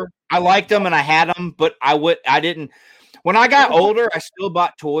little older. I liked them and I had them, but I didn't. When I got older, I still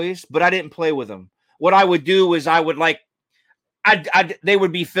bought toys, but I didn't play with them. What I would do is they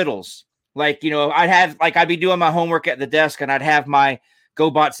would be fiddles. Like, I'd be doing my homework at the desk and I'd have my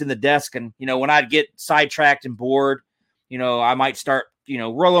GoBots in the desk, and when I'd get sidetracked and bored, I might start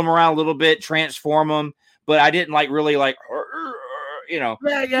roll them around a little bit, transform them, but I didn't really yeah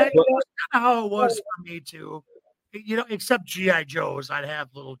that's how it was for me too, except GI Joes. I'd have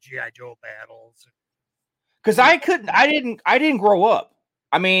little GI Joe battles because I didn't grow up.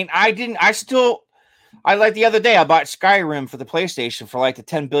 I mean, like the other day I bought Skyrim for the PlayStation for like the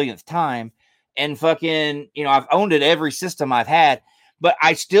 10 billionth time, and fucking I've owned it every system I've had. But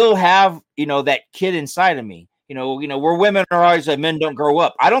I still have, that kid inside of me. We're women are always like men don't grow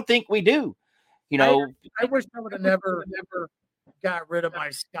up. I don't think we do. I wish I would have never got rid of my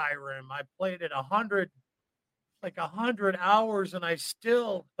Skyrim. I played it 100 hours, and I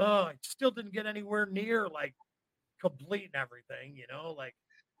still didn't get anywhere near like completing everything.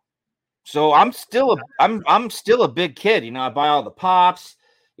 So I'm still a big kid. I buy all the pops.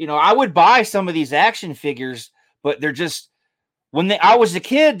 I would buy some of these action figures, but they're just. When I was a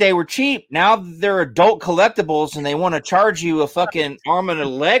kid, they were cheap. Now they're adult collectibles, and they want to charge you a fucking arm and a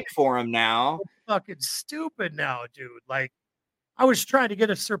leg for them now. It's fucking stupid now, dude. Like, I was trying to get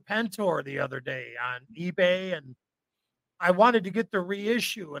a Serpentor the other day on eBay, and I wanted to get the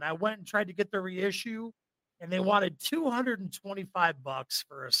reissue, and I went and tried to get the reissue, and they wanted $225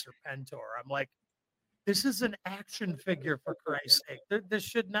 for a Serpentor. I'm like, this is an action figure, for Christ's sake. This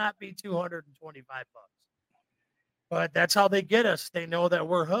should not be $225. But that's how they get us. They know that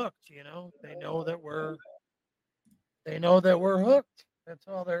we're hooked, They know that we're hooked. That's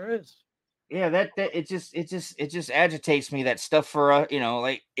all there is. Yeah, it just agitates me, that stuff for I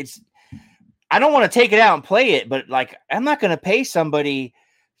don't want to take it out and play it, but like I'm not going to pay somebody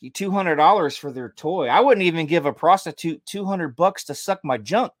 $200 for their toy. I wouldn't even give a prostitute $200 to suck my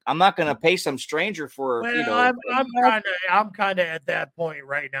junk. I'm not going to pay some stranger for. Well, I'm kind of at that point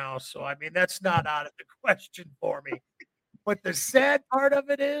right now. So I mean, that's not out of the question for me. But the sad part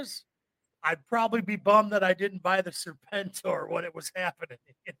of it is, I'd probably be bummed that I didn't buy the Serpentor when it was happening.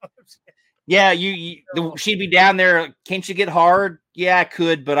 You know what I'm saying? Yeah, she'd be down there. Can't you get hard? Yeah, I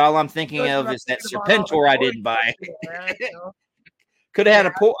could, but all I'm thinking of is that Serpentor I didn't buy. Could have had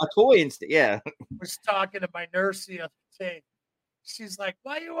a toy instead. Yeah. I was talking to my nurse the other day. She's like,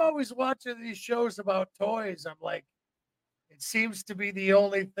 "Why are you always watching these shows about toys?" I'm like, it seems to be the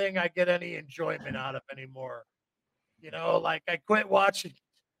only thing I get any enjoyment out of anymore. Like I quit watching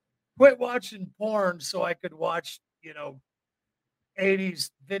porn so I could watch, 80s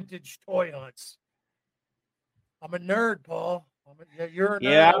vintage toy hunts. I'm a nerd, Paul. You're a nerd.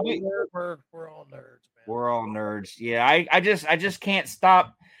 Yeah, we're all nerds, man. We're all nerds. Yeah, I just can't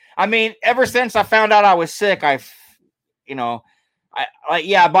stop. I mean, ever since I found out I was sick, I bought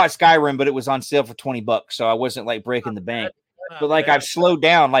Skyrim, but it was on sale for $20, so I wasn't like breaking the bank. But like I've slowed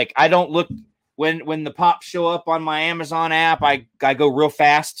down. Like I don't look when the pops show up on my Amazon app, I go real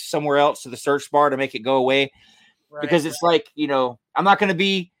fast somewhere else to the search bar to make it go away. Right, because it's like, I'm not going to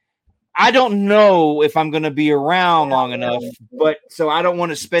be I don't know if I'm going to be around long enough, but so I don't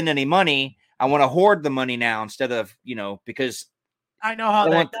want to spend any money. I want to hoard the money now instead of, because I know how I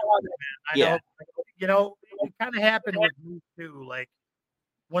that want- goes, man. I yeah. know, it kind of happened with me too. Like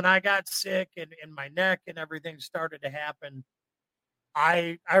when I got sick and my neck and everything started to happen,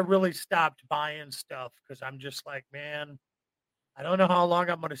 I really stopped buying stuff because I'm just like, man, I don't know how long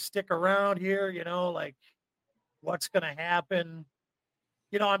I'm going to stick around here. Like what's going to happen.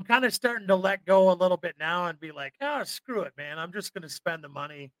 I'm kind of starting to let go a little bit now and be like, oh, screw it, man. I'm just going to spend the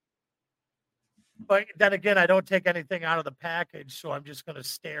money. But then again, I don't take anything out of the package, so I'm just going to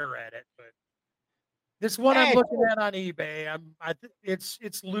stare at it. But this one I'm looking at on eBay,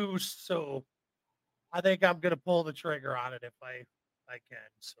 it's loose, so I think I'm going to pull the trigger on it if I can.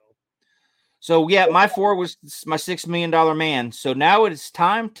 So yeah, my 4 was my $6 million man. So now it's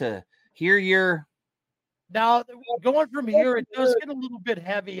time to hear your. Now, going from here, it does get a little bit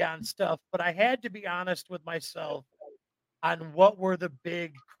heavy on stuff, but I had to be honest with myself on what were the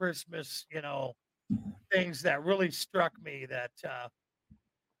big Christmas, things that really struck me that,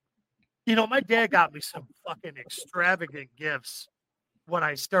 my dad got me some fucking extravagant gifts when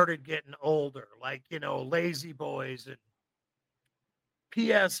I started getting older, like, Lazy Boys and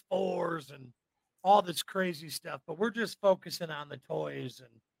PS4s and all this crazy stuff, but we're just focusing on the toys. And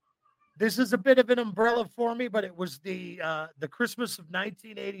this is a bit of an umbrella for me, but it was the Christmas of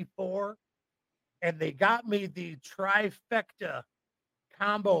 1984, and they got me the trifecta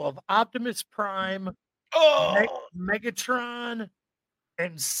combo of Optimus Prime, Megatron,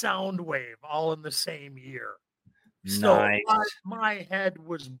 and Soundwave all in the same year. Nice. So my head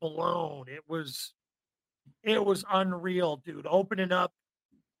was blown. It was unreal, dude. Opening up,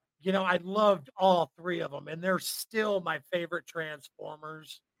 I loved all 3 of them, and they're still my favorite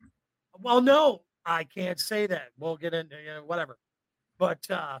Transformers. Well, no, I can't say that. We'll get into whatever. But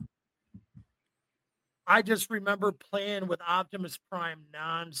I just remember playing with Optimus Prime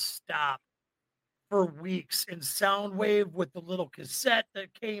nonstop for weeks, and Soundwave with the little cassette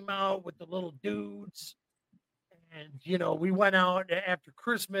that came out with the little dudes. And, we went out after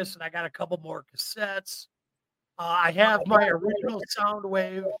Christmas, and I got a couple more cassettes. I have my original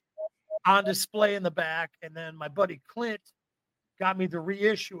Soundwave on display in the back, and then my buddy Clint got me the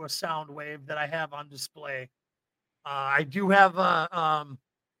reissue of Soundwave that I have on display. I do have a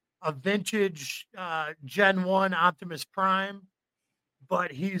vintage Gen 1 Optimus Prime,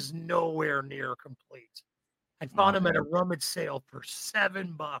 but he's nowhere near complete. I found him at a rummage sale for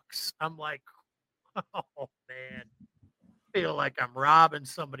 $7. I'm like, oh man, I feel like I'm robbing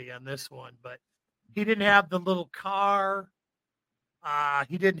somebody on this one. But he didn't have the little car.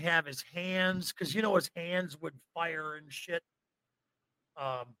 He didn't have his hands because his hands would fire and shit.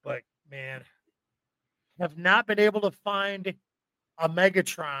 But man, have not been able to find a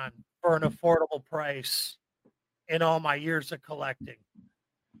Megatron for an affordable price in all my years of collecting.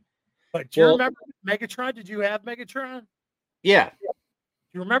 But do you remember Megatron? Did you have Megatron? Yeah. Do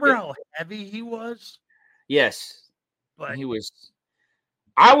you remember how heavy he was? Yes. But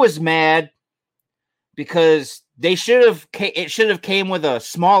I was mad because it should have came with a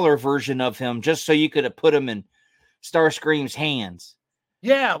smaller version of him just so you could have put him in Starscream's hands.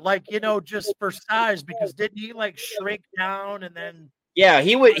 Yeah, like just for size, because didn't he like shrink down and then? Yeah,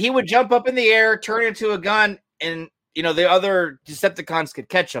 he would jump up in the air, turn into a gun, and the other Decepticons could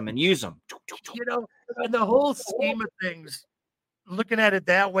catch him and use him. In the whole scheme of things, looking at it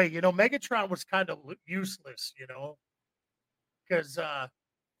that way, Megatron was kind of useless, because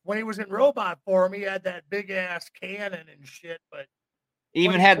when he was in robot form, he had that big ass cannon and shit. But he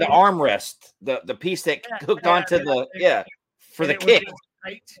even had the armrest, the piece that hooked onto for the kick.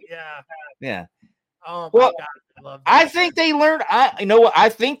 Yeah. Oh my God, I love that. I think they learned. I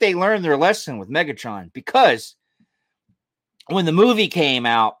think they learned their lesson with Megatron, because when the movie came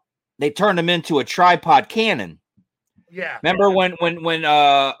out, they turned him into a tripod cannon. Yeah. Remember when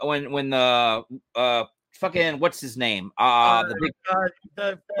the fucking what's his name?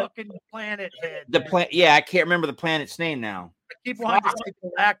 The fucking planet head. Yeah, I can't remember the planet's name now. I keep wanting to say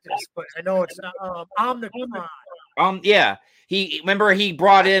Galactus, but I know it's not. Omnicron. Yeah. He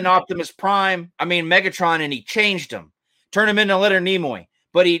brought in Optimus Prime. I mean Megatron, and he changed him, turned him into Leonard Nimoy.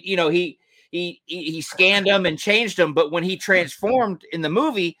 But he scanned him and changed him. But when he transformed in the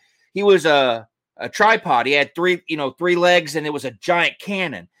movie, he was a tripod. He had three legs, and it was a giant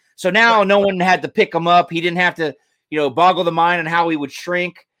cannon. So now no one had to pick him up. He didn't have to, boggle the mind on how he would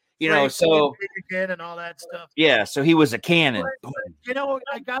shrink. So again and all that stuff. Yeah, so he was a cannon. But,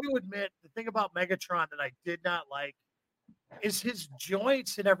 I got to admit, the thing about Megatron that I did not like is his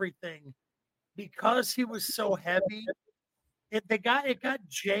joints and everything, because he was so heavy. it got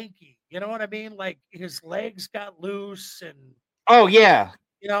janky. You know what I mean? Like his legs got loose, and Oh yeah.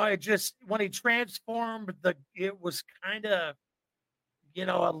 it just when he transformed, it was kind of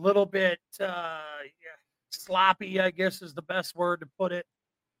a little bit sloppy, I guess is the best word to put it.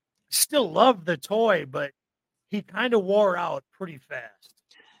 Still love the toy, but he kind of wore out pretty fast.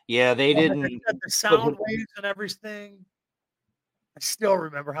 Yeah, they didn't. The sound waves and everything. I still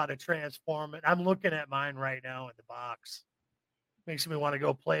remember how to transform it. I'm looking at mine right now in the box. Makes me want to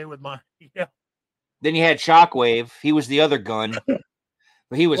go play with mine. Yeah. Then you had Shockwave. He was the other gun.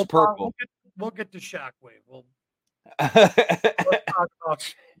 But he was purple. We'll get to Shockwave. We'll talk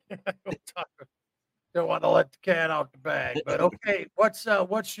about. Don't want to let the cat out the bag. But okay,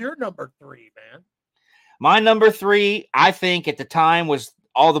 what's your number 3, man? My number 3, I think at the time was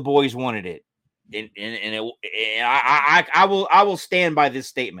All the Boys Wanted It. And I will stand by this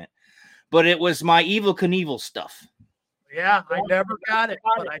statement. But it was my Evel Knievel stuff. Yeah, I never got it,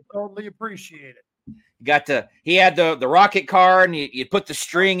 but I totally appreciate it. He had the rocket car, and you put the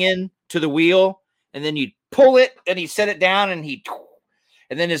string in to the wheel, and then you'd pull it, and he'd set it down, and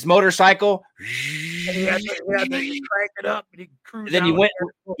then his motorcycle. And he had to crank it up, and he'd cruise. And then he went,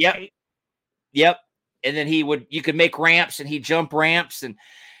 yep. And then you could make ramps, and he'd jump ramps, and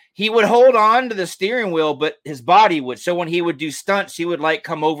he would hold on to the steering wheel, but his body would. So when he would do stunts, he would like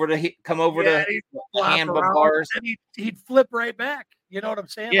come over the handlebars. And he'd flip right back. You know what I'm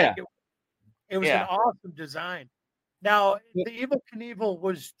saying? Yeah. Like it was an awesome design. Now, the Evel Knievel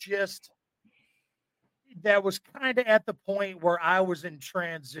was that was kind of at the point where I was in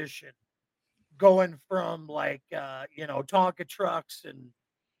transition, going from like, Tonka trucks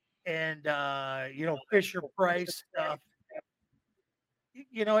and Fisher Price stuff.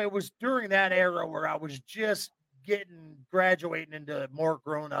 It was during that era where I was just graduating into more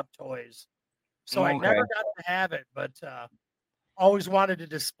grown-up toys. So I never got to have it, but always wanted to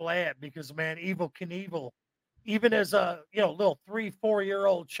display it because, man, Evel Knievel, even as a little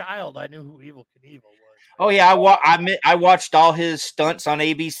 3-4-year-old child, I knew who Evel Knievel was. Oh yeah, I watched all his stunts on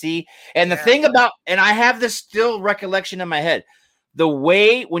ABC, and the thing about, and I have this still recollection in my head, the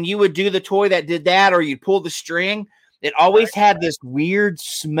way when you would do the toy that did that, or you'd pull the string, it always had this weird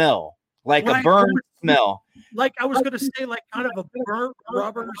smell, like a burnt smell. Like I was going to say, like kind of a burnt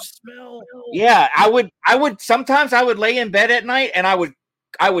rubber smell. Yeah, I would sometimes I would lay in bed at night and I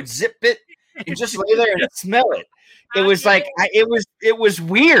would zip it and just lay there and smell it. It was like it was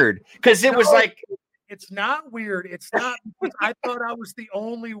weird because it was like, it's not weird. It's not because I thought I was the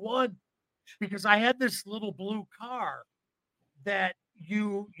only one, because I had this little blue car that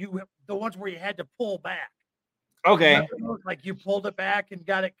the ones where you had to pull back. Okay. Like you pulled it back and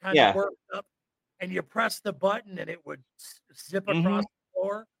got it kind of worked up, and you press the button and it would zip across the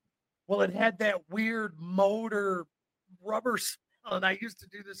floor. Well, it had that weird motor rubber smell, and I used to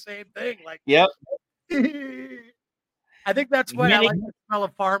do the same thing. Like, yep. I think that's why I like the smell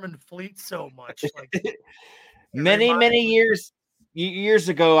of Farm and Fleet so much. Like, many years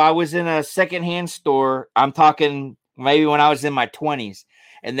ago, I was in a secondhand store. I'm talking maybe when I was in my 20s,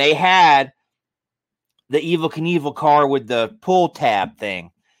 and they had the Evel Knievel car with the pull tab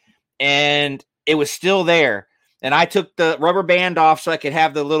thing, and it was still there. And I took the rubber band off so I could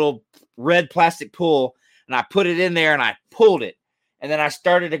have the little red plastic pull, and I put it in there and I pulled it. And then I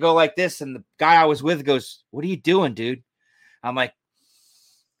started to go like this, and the guy I was with goes, "What are you doing, dude?" I'm like,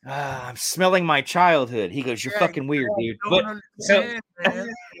 "I'm smelling my childhood." He goes, "You're fucking weird, dude."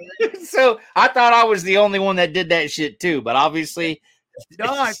 So I thought I was the only one that did that shit too, but obviously.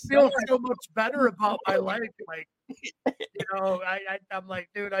 No, I feel so much better about my life. Like, I'm like,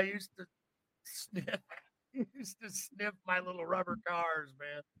 dude, I used to sniff my little rubber cars,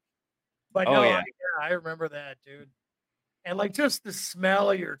 man. But I remember that, dude. And like just the smell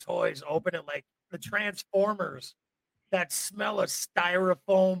of your toys, open it, like the Transformers, that smell of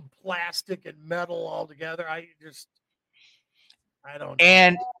styrofoam, plastic, and metal all together. I don't know.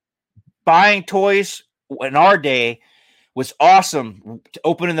 And buying toys in our day was awesome,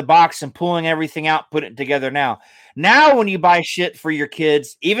 opening the box and pulling everything out, putting it together now. Now, when you buy shit for your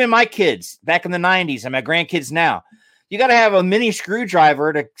kids, even my kids back in the 90s and my grandkids now, you got to have a mini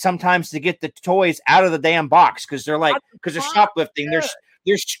screwdriver to get the toys out of the damn box because they're shoplifting. There's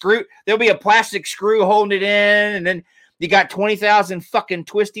screw. There'll be a plastic screw holding it in, and then you got 20,000 fucking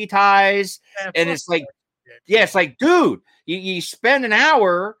twisty ties, and it's like, it's like, dude, you spend an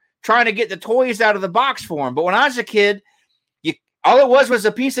hour trying to get the toys out of the box for them. But when I was a kid, all it was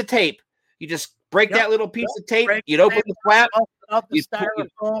a piece of tape. You just break that little piece of tape. You'd open the flap.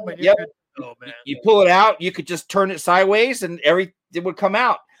 You pull it out. You could just turn it sideways, and it would come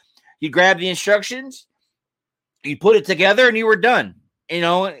out. You grab the instructions. You put it together and you were done.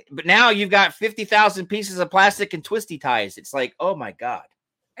 But now you've got 50,000 pieces of plastic and twisty ties. It's like, oh my God.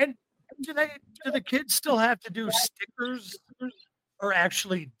 And do the kids still have to do stickers or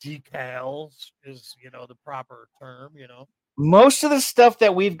actually decals is, the proper term, Most of the stuff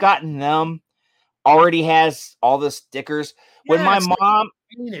that we've gotten them already has all the stickers. When my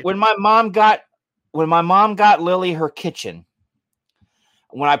mom got Lily her kitchen,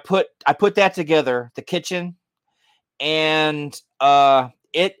 when I put that together, the kitchen and all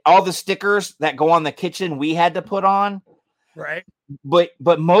the stickers that go on the kitchen we had to put on. Right. But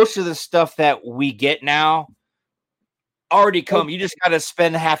most of the stuff that we get now already come. You just got to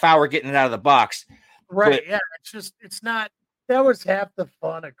spend a half hour getting it out of the box. Right. Yeah. It's not, that was half the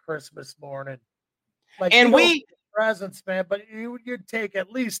fun of Christmas morning. Like, and presents, man, but you'd take at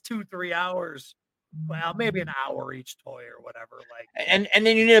least 2-3 hours. Well, maybe an hour each toy or whatever. Like, and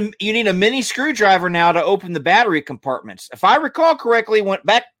then you need a mini screwdriver now to open the battery compartments. If I recall correctly, went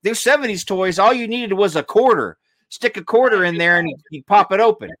back those 70s toys, all you needed was a quarter. Stick a quarter in there and you pop it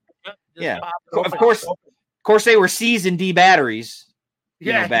open. Yeah, of course they were C's and D batteries.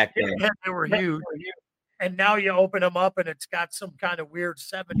 Back then they were huge. And now you open them up and it's got some kind of weird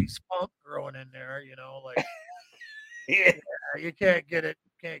 70s funk growing in there. Like you can't get it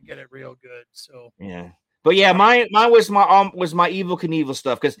real good. So yeah, but yeah, mine was my Evel Knievel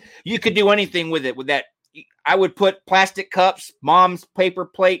stuff because you could do anything with it. With that, I would put plastic cups, mom's paper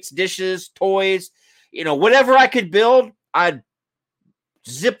plates, dishes, toys, whatever I could build, I'd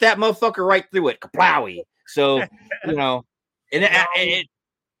zip that motherfucker right through it, kaplowy. So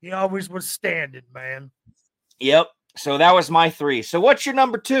he always was standing, man. Yep. So that was my 3. So what's your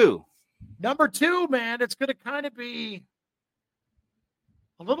number 2? Number 2, man, it's going to kind of be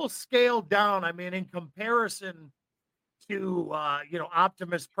a little scaled down. I mean, in comparison to,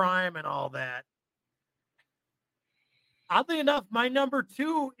 Optimus Prime and all that. Oddly enough, my number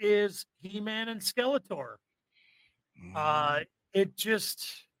 2 is He-Man and Skeletor. I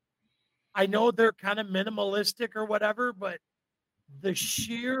know they're kind of minimalistic or whatever, but the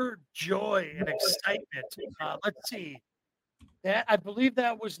sheer joy and excitement. Let's see. I believe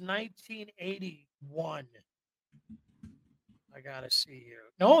that was 1981. I gotta see here.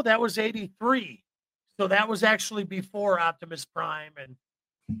 No, that was 83. So that was actually before Optimus Prime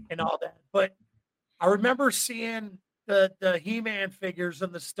and all that. But I remember seeing the He-Man figures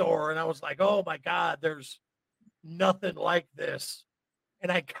in the store, and I was like, oh my God, there's nothing like this.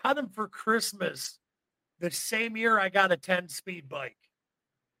 And I got them for Christmas the same year I got a 10-speed bike.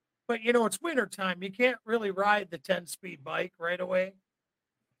 But, it's wintertime. You can't really ride the 10-speed bike right away.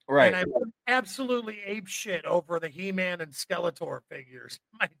 Right. And I went absolutely ape shit over the He-Man and Skeletor figures.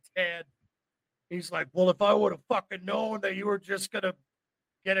 My dad, he's like, well, if I would have fucking known that you were just going to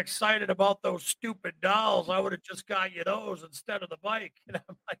get excited about those stupid dolls, I would have just got you those instead of the bike. And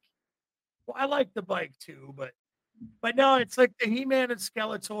I'm like, well, I like the bike too, but no, it's like the He-Man and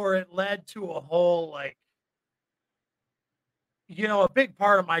Skeletor, it led to a whole, like, a big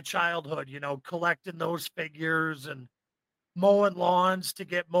part of my childhood, collecting those figures and mowing lawns to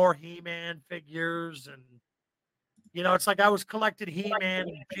get more He-Man figures. And, it's like I was collecting He-Man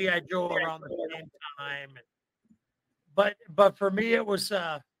and G.I. Joe around the same time. But for me, it was,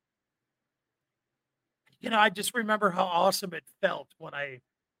 I just remember how awesome it felt when I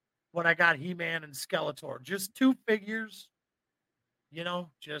got He-Man and Skeletor. Just 2 figures,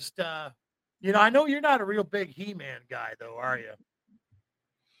 I know you're not a real big He-Man guy, though, are you?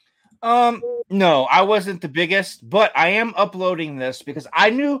 No, I wasn't the biggest, but I am uploading this because I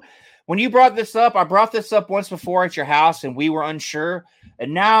knew when you brought this up, I brought this up once before at your house and we were unsure.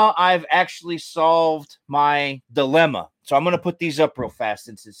 And now I've actually solved my dilemma. So I'm going to put these up real fast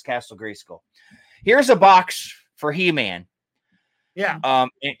since it's Castle Grayskull. Here's a box for He-Man. Yeah. And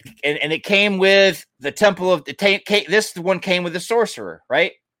it came with the Temple of this one came with the Sorcerer,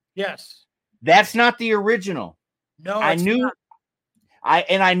 right? Yes. That's not the original. No, I knew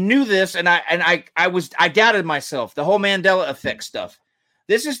this, and I doubted myself. The whole Mandela effect stuff.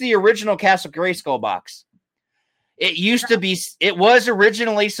 This is the original Castle Grayskull box. It was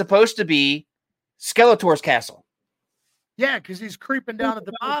originally supposed to be Skeletor's castle. Yeah, because he's creeping down at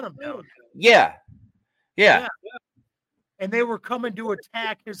the bottom now. Yeah. And they were coming to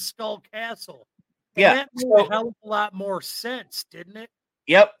attack his Skull Castle. And yeah. That made a hell of a lot more sense, didn't it?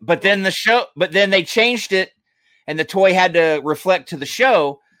 Yep. But then they changed it and the toy had to reflect to the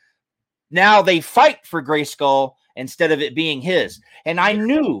show. Now they fight for Grayskull instead of it being his. And I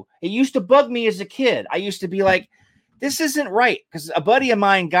knew it used to bug me as a kid. I used to be like, this isn't right. Because a buddy of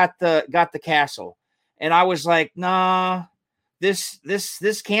mine got the castle. And I was like, nah,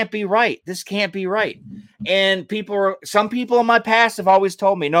 this can't be right. This can't be right. And some people in my past have always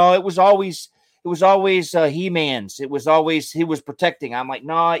told me, no, it was always He-Man's. He was protecting. I'm like,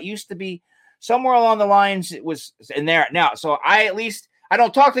 no, it used to be somewhere along the lines. It was in there now. So I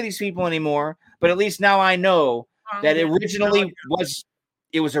don't talk to these people anymore, but at least now I know that it was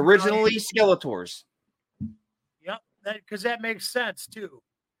originally Skeletor's. Yep, because that makes sense too.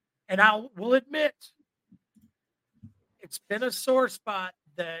 And I will admit, it's been a sore spot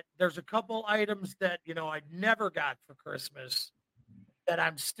that there's a couple items that, I never got for Christmas that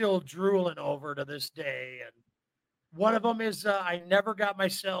I'm still drooling over to this day. And one of them is I never got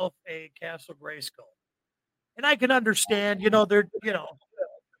myself a Castle Grayskull. And I can understand, it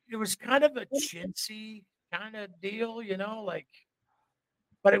was kind of a chintzy kind of deal,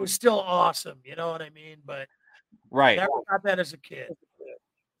 but it was still awesome. You know what I mean? But right. Never got that as a kid.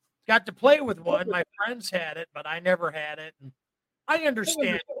 Got to play with one. My friends had it, but I never had it. And I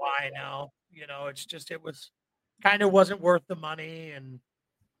understand why now. It's just it wasn't worth the money, and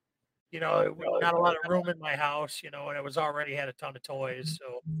not a lot of room in my house. And it was already had a ton of toys.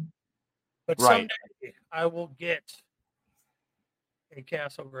 So, but someday I will get a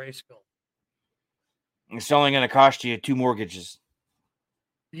Castle Grayskull. It's only going to cost you 2 mortgages.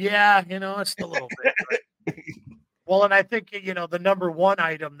 Yeah, it's a little bit. Right? Well, and I think, the number one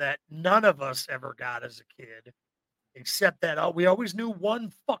item that none of us ever got as a kid, except that we always knew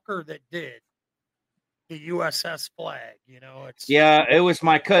one fucker that did, the USS flag, Yeah, it was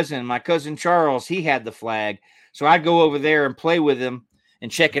my cousin Charles. He had the flag. So I'd go over there and play with him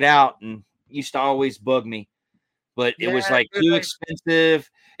and check it out, and used to always bug me. But it was like too expensive.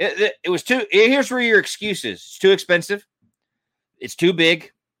 It was too. Here's where your excuse is. It's too expensive. It's too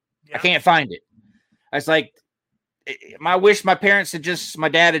big. Yeah. I can't find it. I was like, my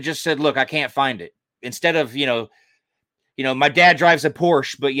dad had just said, look, I can't find it. Instead of, my dad drives a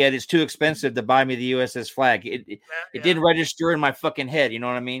Porsche, but yet it's too expensive to buy me the USS flag. It didn't register in my fucking head. You know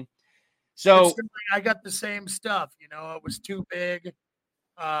what I mean? So I got the same stuff, it was too big,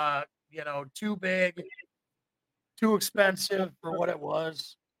 too expensive for what it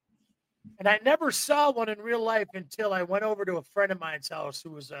was. And I never saw one in real life until I went over to a friend of mine's house who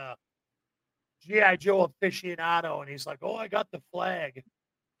was a G.I. Joe aficionado, and he's like, oh, I got the flag.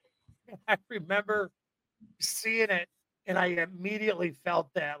 And I remember seeing it, and I immediately felt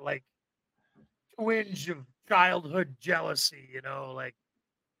that like twinge of childhood jealousy, like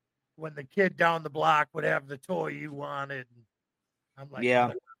when the kid down the block would have the toy you wanted. I'm like,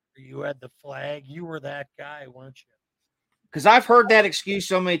 yeah, you had the flag. You were that guy, weren't you? Because I've heard that excuse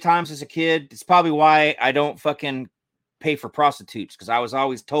so many times as a kid. It's probably why I don't fucking pay for prostitutes, because I was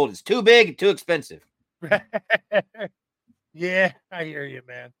always told it's too big and too expensive. Yeah, I hear you,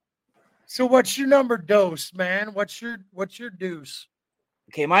 man. So what's your number dose, man? What's your deuce?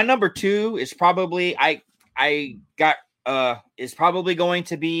 Okay, my number 2 is probably is probably going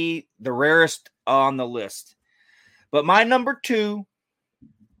to be the rarest on the list. But my number 2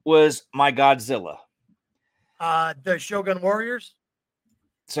 was my Godzilla. The Shogun Warriors.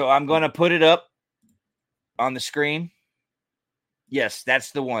 So I'm going to put it up on the screen. Yes,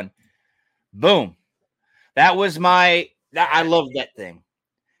 that's the one. Boom. That was I loved that thing.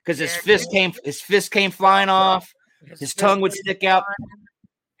 Because his fist came flying off. His tongue would stick out.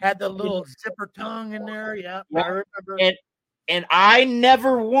 Had the little zipper tongue in there. Yeah, I remember. And I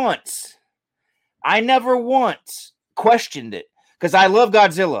never once questioned it. Because I love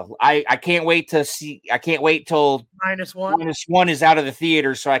Godzilla. I can't wait to see. I can't wait till -1 is out of the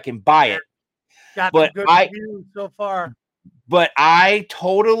theater so I can buy it. Got but good reviews so far. But I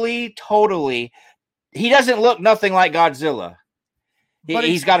totally. He doesn't look nothing like Godzilla.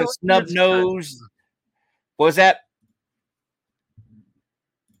 He's got a snub nose. What was that?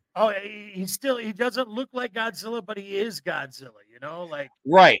 Oh, he doesn't look like Godzilla, but he is Godzilla.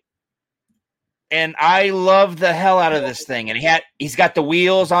 Right. And I love the hell out of this thing. And he's got the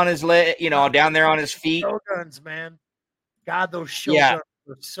wheels on his leg, down there on his feet. Shoguns, man. God, those Shoguns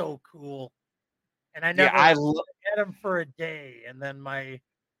were so cool. And I never had them for a day. And then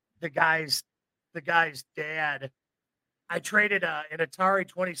the guy's dad, I traded an Atari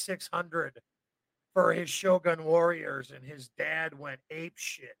 2600 for his Shogun Warriors, and his dad went ape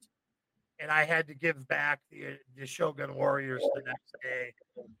shit. And I had to give back the Shogun Warriors the next day.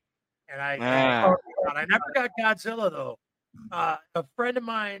 And I never got Godzilla though. A friend of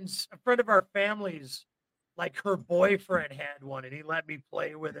our family's, like her boyfriend had one, and he let me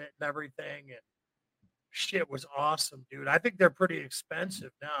play with it and everything. And shit was awesome, dude. I think they're pretty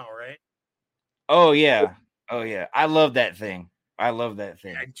expensive now, right? Oh yeah. I love that thing.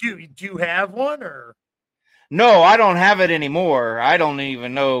 Do you have one or? No, I don't have it anymore. I don't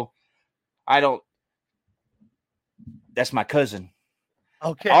even know. That's my cousin.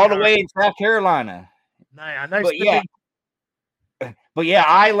 Okay. All the way in South Carolina. Nice. Nice. But yeah,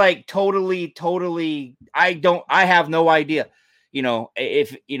 I like totally. I have no idea.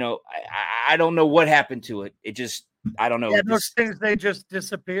 If I don't know what happened to it. It just, I don't know. Yeah, those things, they just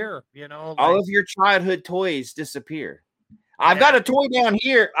disappear. All of your childhood toys disappear. I've got a toy down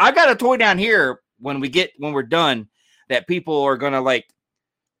here. When we're done, that people are gonna like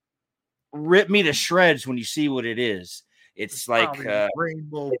rip me to shreds when you see what it is. It's like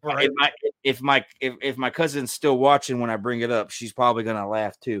Rainbow if my cousin's still watching when I bring it up, she's probably gonna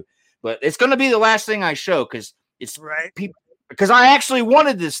laugh too. But it's gonna be the last thing I show because it's right. People, because I actually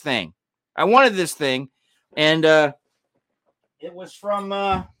wanted this thing. And it was from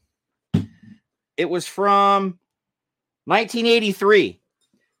 1983.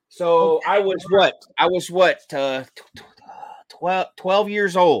 So I was 12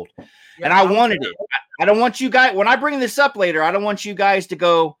 years old. Yeah, and I wanted it. I don't want you guys, when I bring this up later, I don't want you guys to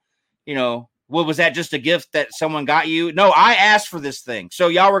go, what was that, just a gift that someone got you? No, I asked for this thing. So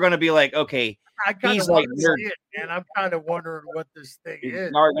y'all were going to be like, okay, he's like nerd. And I'm kind of wondering what this thing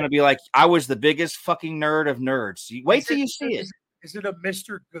is. Y'all are going to be like, I was the biggest fucking nerd of nerds. Wait till you see it. Is it a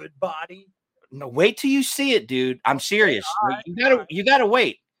Mr. Goodbody? No, wait till you see it, dude. I'm serious. You gotta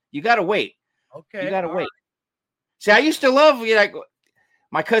wait. You gotta wait. Okay. You gotta wait. See, I used to love, like,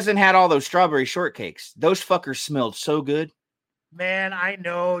 my cousin had all those strawberry shortcakes. Those fuckers smelled so good. Man, I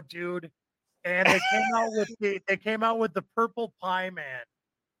know, dude. And they came out with the Purple Pie Man.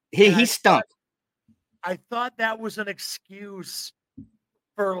 He stunk. I thought that was an excuse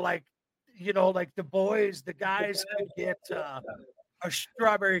for like the guys could get a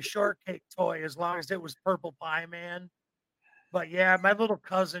strawberry shortcake toy as long as it was Purple Pie Man. But yeah, my little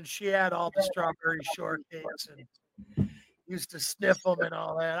cousin, she had all the strawberry shortcakes and used to sniff them and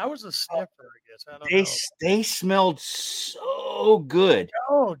all that. I was a sniffer, I guess. I don't know. They smelled so good.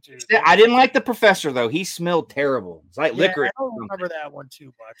 Oh, dude. I didn't like the professor though. He smelled terrible. It's like liquor. I don't remember that one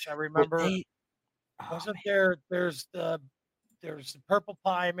too much. I remember wasn't there? There's the Purple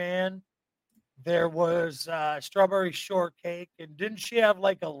Pie Man. There was strawberry shortcake, and didn't she have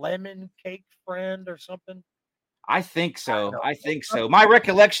like a lemon cake friend or something? I think so. My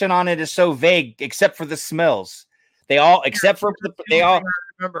recollection on it is so vague, except for the smells. They all, except for they all. I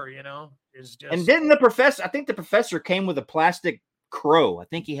remember, is just. And didn't the professor? I think the professor came with a plastic crow. I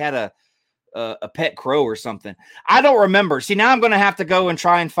think he had a pet crow or something. I don't remember. See, now I'm going to have to go and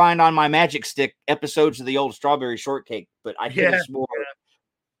try and find on my Magic Stick episodes of the old strawberry shortcake. But I could have swore.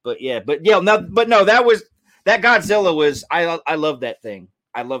 But no, that Godzilla was. I love that thing.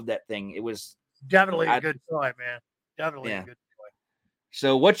 It was definitely a good toy, man. Definitely a good toy.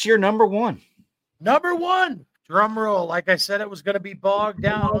 So, what's your number one? Number one, drum roll. Like I said, it was going to be bogged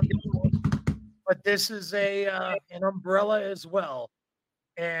down, but this is an umbrella as well.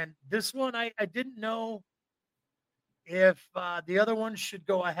 And this one, I didn't know if the other one should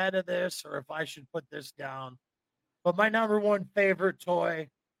go ahead of this or if I should put this down. But my number one favorite toy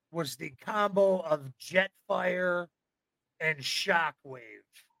was the combo of Jetfire and Shockwave.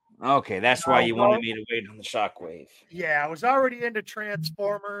 Okay, that's why you wanted me to wait on the Shockwave. Yeah, I was already into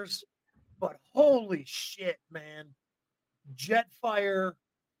Transformers, but holy shit, man. Jetfire,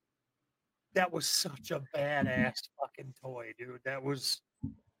 that was such a badass fucking toy, dude. I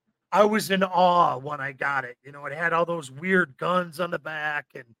was in awe when I got it. It had all those weird guns on the back,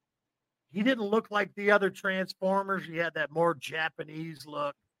 and he didn't look like the other Transformers. He had that more Japanese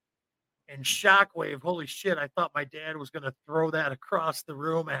look. And Shockwave, holy shit, I thought my dad was going to throw that across the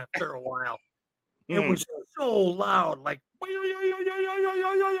room after a while. It was so loud, like,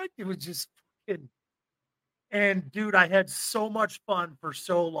 it was just fucking. And dude, I had so much fun for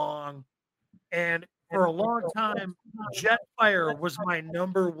so long. And for a long time, Jetfire was my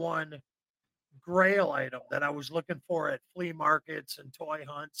number one grail item that I was looking for at flea markets and toy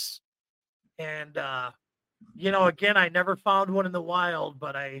hunts. And, again, I never found one in the wild,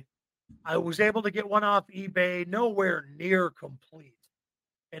 but I was able to get one off eBay, nowhere near complete.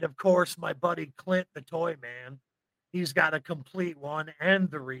 And of course, my buddy Clint, the toy man, he's got a complete one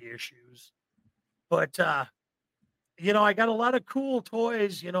and the reissues. But, I got a lot of cool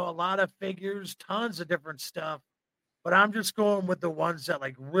toys, a lot of figures, tons of different stuff. But I'm just going with the ones that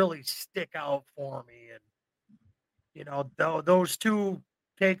like really stick out for me. And, those two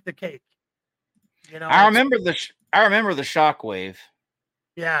take the cake. I remember the Shockwave.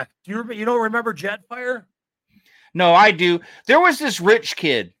 Yeah. You don't remember Jetfire? No, I do. There was this rich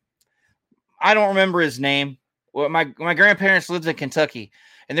kid. I don't remember his name. Well, my grandparents lived in Kentucky,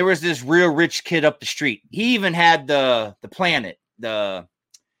 and there was this real rich kid up the street. He even had the planet, the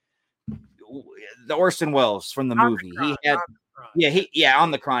Orson Welles from the movie. He had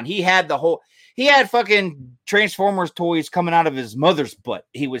on the Cron. He had the whole. He had fucking Transformers toys coming out of his mother's butt.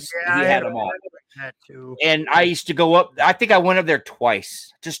 He had them all. That too. And I used to go up. I think I went up there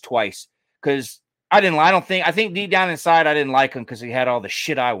just twice, because I think deep down inside I didn't like him because he had all the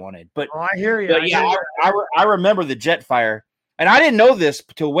shit I wanted. But I hear you. But yeah, I remember the Jetfire, and I didn't know this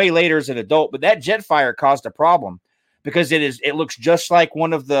until way later as an adult. But that Jetfire caused a problem because it looks just like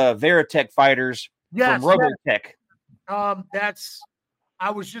one of the Veritech fighters from Robotech. I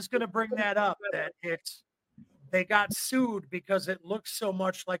was just going to bring that up. That they got sued because it looks so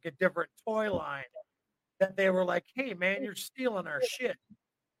much like a different toy line that they were like, "Hey, man, you're stealing our shit."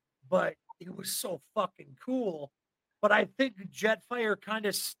 But it was so fucking cool. But I think Jetfire kind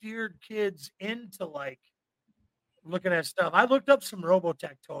of steered kids into like looking at stuff. I looked up some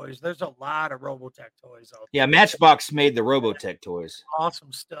Robotech toys. There's a lot of Robotech toys out there. Yeah, Matchbox made the Robotech toys.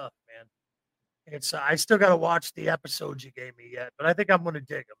 Awesome stuff, man. It's I still got to watch the episodes you gave me yet, but I think I'm going to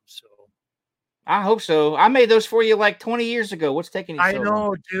dig them. So I hope so. I made those for you like 20 years ago. What's taking you so long? I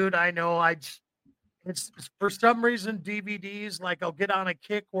know, dude. I know. It's for some reason DVDs, like I'll get on a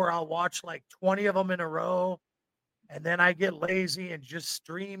kick where I'll watch like 20 of them in a row, and then I get lazy and just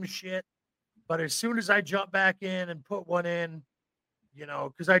stream shit. But as soon as I jump back in and put one in,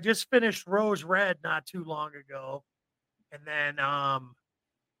 because I just finished Rose Red not too long ago, and then I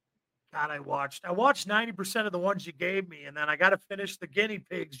watched 90% of the ones you gave me, and then I got to finish the guinea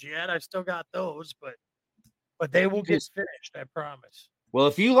pigs yet. I still got those, but they will get finished, I promise. Well,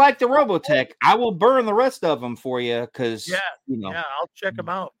 if you like the Robotech, I will burn the rest of them for you because I'll check them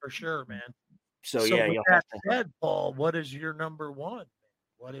out for sure, man. So yeah, with that said, Paul, what is your number one?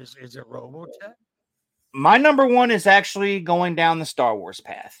 What is it? Robotech? My number one is actually going down the Star Wars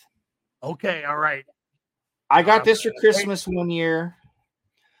path. Okay, all right. I got this for Christmas one year.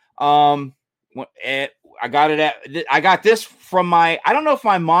 I got this from I don't know if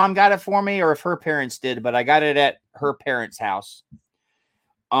my mom got it for me or if her parents did, but I got it at her parents' house.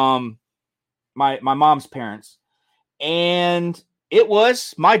 My mom's parents, and it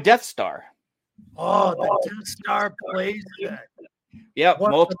was my Death Star. Oh, the Death Star plays that. Yep,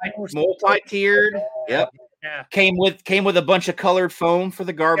 multi-tiered. Yep. Yeah. Came with a bunch of colored foam for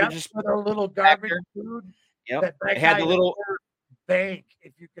the garbage. Yep, for the little garbage food. Yep. It had the little bank,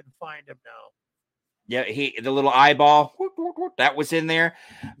 if you can find him now. Yeah, the little eyeball that was in there.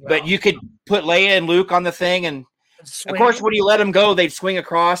 Yeah. But you could put Leia and Luke on the thing, and of course, when you let them go, they'd swing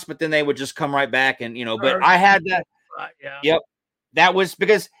across, but then they would just come right back, and But I had that. Yeah. Yep, that was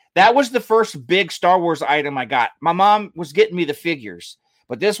because that was the first big Star Wars item I got. My mom was getting me the figures,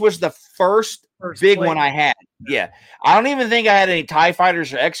 but this was the first big one I had. Yeah, I don't even think I had any TIE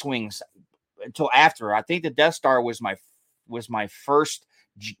fighters or X-wings until after. I think the Death Star was my first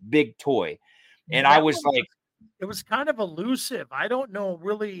big toy, and I was like, it was kind of elusive. I don't know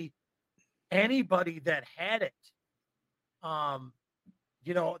really anybody that had it. And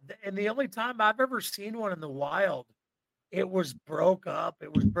the only time I've ever seen one in the wild, it was broke up,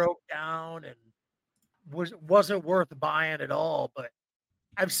 it was broke down, and wasn't worth buying at all. But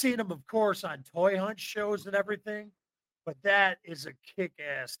I've seen them, of course, on toy hunt shows and everything. But that is a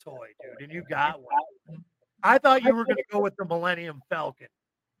kick-ass toy, dude, and you got one. I thought you were going to go with the Millennium Falcon.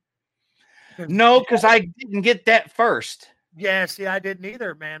 No, because I didn't get that first. Yeah, see, I didn't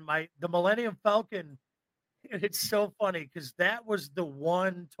either, man. The Millennium Falcon. It's so funny because that was the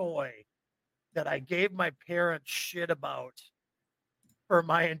one toy that I gave my parents shit about for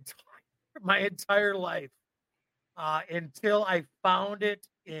my entire life until I found it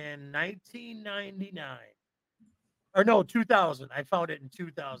in 1999. Or no, 2000. I found it in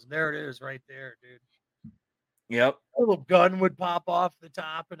 2000. There it is right there, dude. Yep. A little gun would pop off the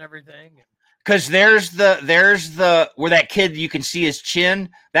top and everything. Because there's the where that kid, you can see his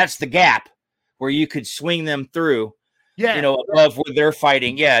chin. That's the gap where you could swing them through, above where they're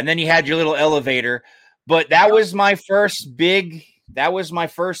fighting. Yeah. And then you had your little elevator, but that was my first big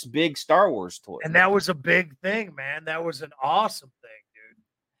Star Wars toy. And that was a big thing, man. That was an awesome thing, dude.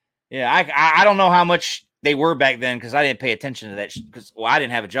 Yeah. I don't know how much they were back then, because I didn't pay attention to that because I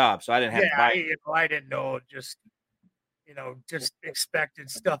didn't have a job, so I didn't have to buy it. I didn't know, just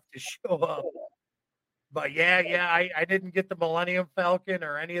expected stuff to show up. But I didn't get the Millennium Falcon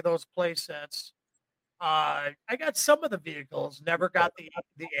or any of those play sets. I got some of the vehicles, never got the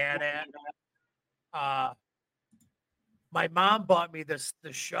AT-AT. My mom bought me the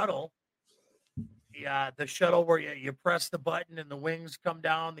shuttle. The shuttle where you press the button and the wings come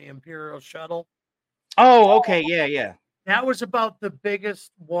down, the Imperial shuttle. Oh, okay. Yeah. That was about the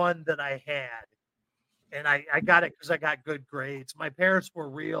biggest one that I had. And I got it because I got good grades. My parents were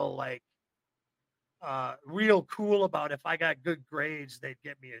real cool about if I got good grades, they'd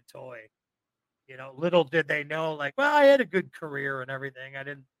get me a toy. Little did they know, like, well, I had a good career and everything. I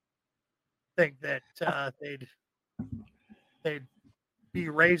didn't think that they'd be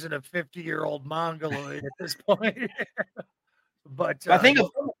raising a 50-year-old mongoloid at this point. But I think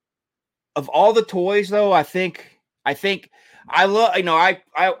of all the toys, though, I think I love,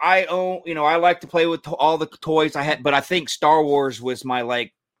 I own, I like to play with all the toys I had, but I think Star Wars was my,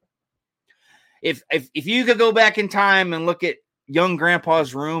 like, if you could go back in time and look at young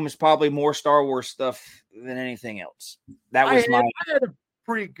grandpa's room, it's probably more Star Wars stuff than anything else. I had a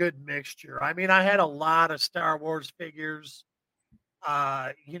pretty good mixture. I mean, I had a lot of Star Wars figures,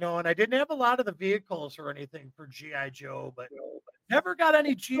 and I didn't have a lot of the vehicles or anything for G.I. Joe, but never got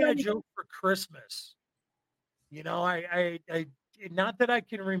any G.I. Joe for Christmas. I not that I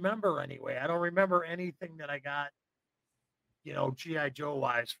can remember anyway. I don't remember anything that I got, G.I. Joe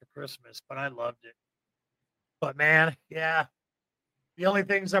wise for Christmas, but I loved it. But man, yeah. The only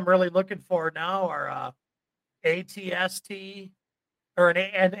things I'm really looking for now are ATST or an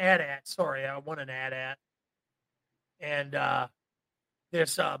AT-AT. Sorry, I want an AT-AT. And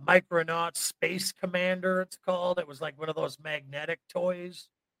this Micronaut Space Commander, it's called. It was like one of those magnetic toys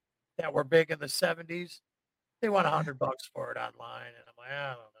that were big in the 70s. They want $100 for it online, and I'm like, I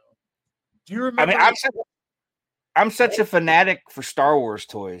don't know. Do you remember? I mean, I'm such a fanatic for Star Wars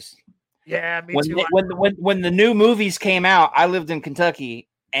toys. Yeah, me too. When the new movies came out, I lived in Kentucky,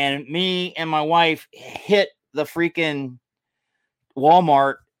 and me and my wife hit the freaking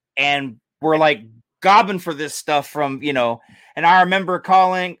Walmart, and we're like gobbing for this stuff from, and I remember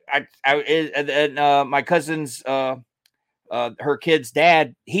calling my cousin's her kid's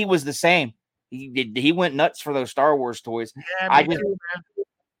dad. He was the same. He went nuts for those Star Wars toys. Yeah,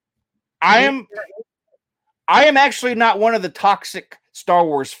 I am actually not one of the toxic Star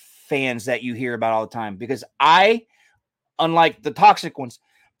Wars fans that you hear about all the time, because unlike the toxic ones,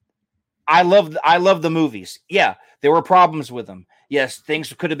 I love the movies. Yeah, there were problems with them. Yes,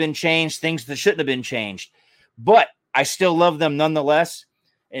 things could have been changed, things that shouldn't have been changed, but I still love them nonetheless.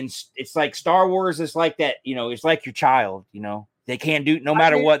 And it's like Star Wars is like that, it's like your child, they can't do, no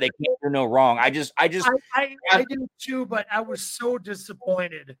matter what, they can't do no wrong. I do too, but I was so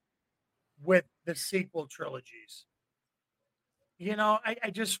disappointed with the sequel trilogies.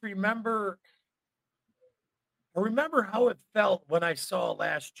 I just remember how it felt when I saw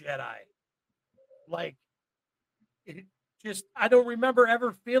Last Jedi. Like, I don't remember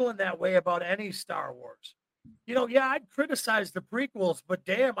ever feeling that way about any Star Wars. Yeah, I'd criticize the prequels, but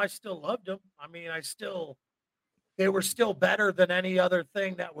damn, I still loved them. I mean, they were still better than any other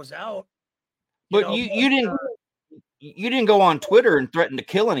thing that was out. But you didn't go on Twitter and threaten to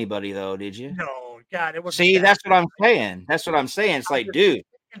kill anybody, though, did you? No, God, it was. See, that's what I'm saying. That's what I'm saying. It's like, dude.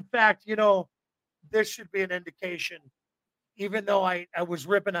 In fact, this should be an indication. Even though I was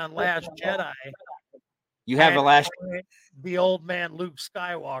ripping on Last Jedi, you have the old man Luke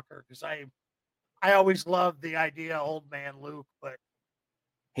Skywalker, because I always loved the idea of old man Luke, but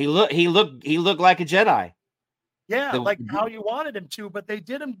he looked like a Jedi. Yeah, like how you wanted him to, but they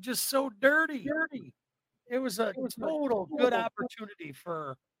did him just so dirty. It was a total good opportunity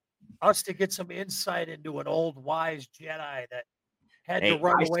for us to get some insight into an old wise Jedi that had to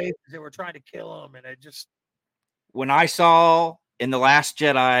run away because they were trying to kill him, and it just. When I saw in The Last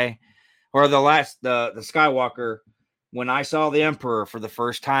Jedi, or the Skywalker, when I saw the Emperor for the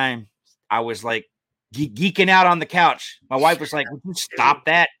first time, I was like geeking out on the couch. My wife was like, "Would you stop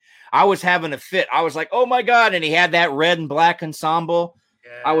that?" I was having a fit. I was like, "Oh my God." And he had that red and black ensemble.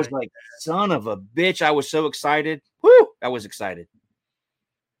 Yeah, I was like, son of a bitch. I was so excited. Woo! I was excited.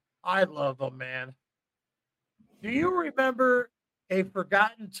 I love them, man. Do you remember a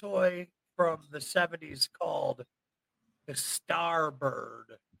forgotten toy from the 70s called the Starbird?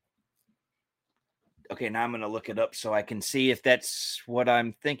 Okay, now I'm going to look it up so I can see if that's what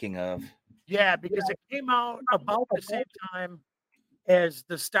I'm thinking of. Yeah, because it came out about the same time as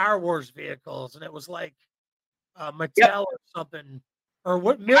the Star Wars vehicles, and it was like Mattel or something, or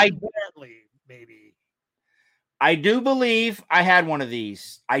what? Milton Bradley, maybe. I do believe I had one of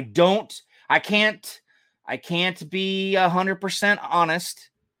these. I can't be 100% honest,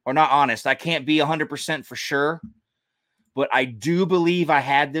 or not honest. I can't be 100% for sure, but I do believe I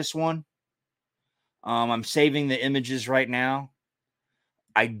had this one. I'm saving the images right now.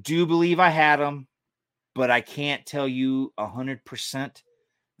 I do believe I had them, but I can't tell you 100%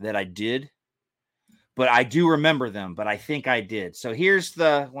 that I did. But I do remember them, but I think I did. So here's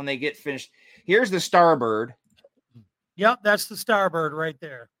when they get finished. Here's the Starbird. Yep, that's the Starbird right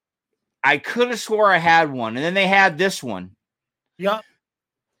there. I could have swore I had one, and then they had this one. Yep.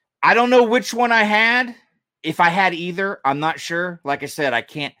 I don't know which one I had. If I had either, I'm not sure. Like I said,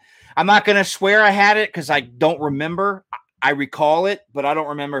 I'm not going to swear I had it because I don't remember. I recall it, but I don't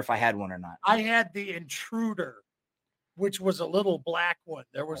remember if I had one or not. I had the Intruder, which was a little black one.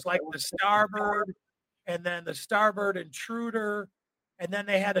 There was like the Starbird, and then the Starbird Intruder, and then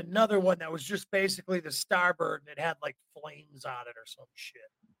they had another one that was just basically the Starbird, and it had like flames on it or some shit.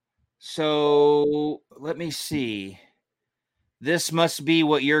 So let me see. This must be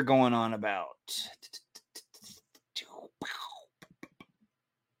what you're going on about.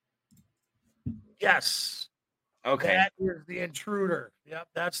 Yes. Okay. That is the Intruder. Yep,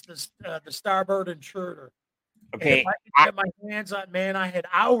 that's the Starbird Intruder. Okay. And if I could get my hands on, man, I had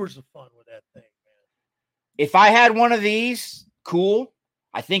hours of fun with that thing, man. If I had one of these, cool.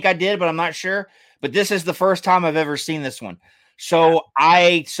 I think I did, but I'm not sure. But this is the first time I've ever seen this one. So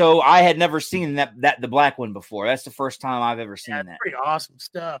I had never seen the black one before. That's the first time I've ever seen that. Pretty awesome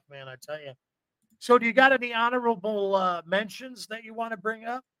stuff, man. I tell you. So, do you got any honorable mentions that you want to bring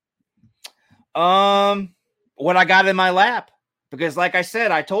up? What I got in my lap, because like I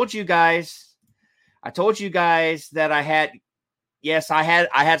said, I told you guys that I had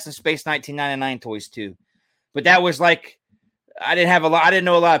some Space 1999 toys too, but that was like, I didn't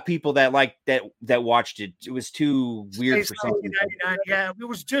know a lot of people that watched it. It was too weird for some people. Yeah, it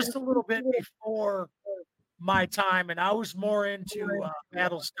was just a little bit before my time, and I was more into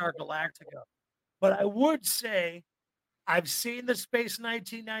Battlestar Galactica. But I would say I've seen the Space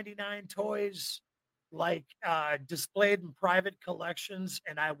 1999 toys like displayed in private collections,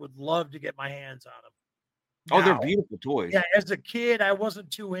 and I would love to get my hands on them. Oh, they're beautiful toys. Yeah, as a kid, I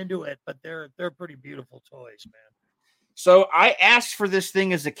wasn't too into it, but they're pretty beautiful toys, man. So I asked for this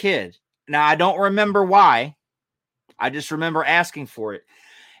thing as a kid. Now, I don't remember why. I just remember asking for it.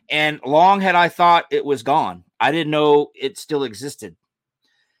 And long had I thought it was gone. I didn't know it still existed.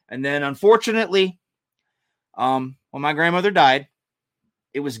 And then, unfortunately, when my grandmother died,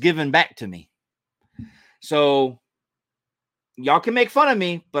 it was given back to me. So y'all can make fun of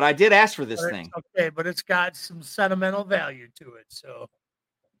me, but I did ask for this thing. Okay, but it's got some sentimental value to it. So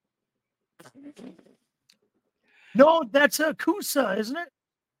no, that's a Kusa, isn't it?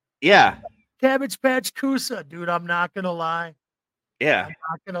 Yeah. Cabbage Patch Kusa, dude. I'm not gonna lie. Yeah. I'm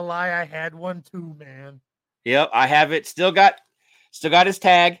not gonna lie. I had one too, man. Yep, I have it. Still got his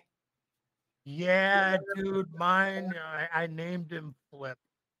tag. Yeah, dude. Mine. I named him Flip.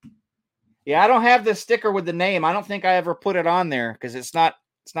 Yeah, I don't have the sticker with the name. I don't think I ever put it on there because it's not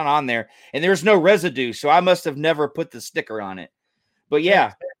on there, and there's no residue, so I must have never put the sticker on it. But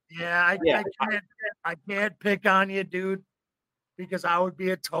yeah. Yeah, I can't pick on you, dude, because I would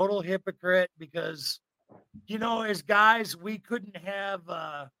be a total hypocrite because, as guys, we couldn't have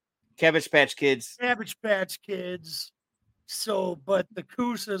Cabbage Patch Kids. So, but the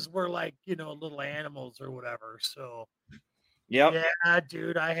Kusas were like, little animals or whatever. So, yep. Yeah,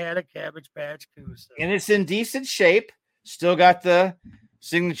 dude, I had a Cabbage Patch Kusa. And it's in decent shape. Still got the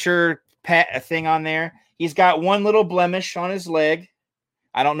signature thing on there. He's got one little blemish on his leg.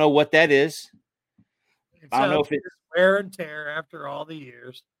 I don't know what that is. I don't know if it's wear and tear after all the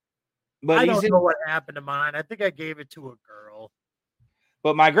years. But I don't know what happened to mine. I think I gave it to a girl.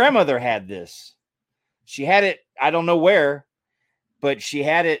 But my grandmother had this. She had it, I don't know where, but she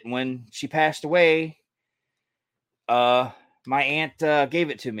had it when she passed away. My aunt gave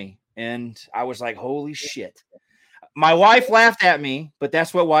it to me, and I was like, holy shit. My wife laughed at me, but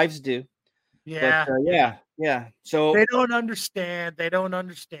that's what wives do. Yeah. But, yeah. So they don't understand. But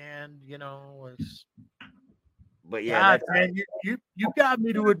yeah, God, man, you got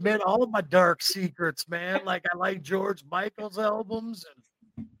me to admit all of my dark secrets, man. Like I like George Michael's albums.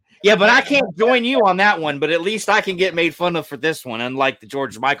 Yeah, but I can't join you on that one. But at least I can get made fun of for this one, unlike the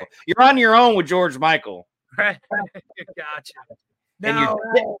George Michael. You're on your own with George Michael. Right. Gotcha. Now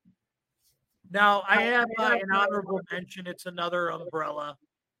I have an honorable mention. It's another umbrella.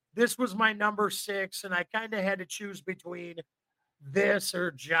 This was my number 6, and I kind of had to choose between this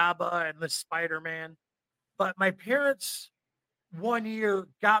or Jabba and the Spider-Man. But my parents one year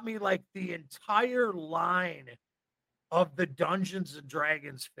got me like the entire line of the Dungeons and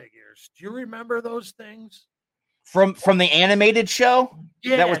Dragons figures. Do you remember those things? From the animated show?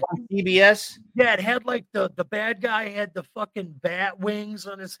 Yeah. That was on CBS? Yeah, it had like the bad guy had the fucking bat wings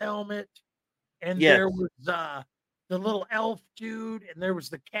on his helmet. And there was the little elf dude, and there was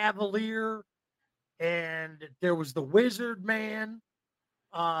the Cavalier, and there was the Wizard Man.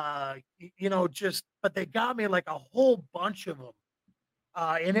 But they got me like a whole bunch of them.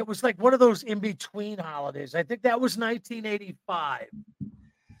 And it was like one of those in between holidays. I think that was 1985.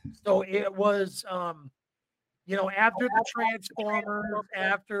 So it was, after the Transformers,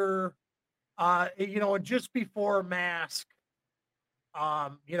 after, and just before Mask. I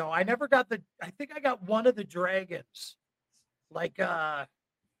never got I think I got one of the dragons. Like,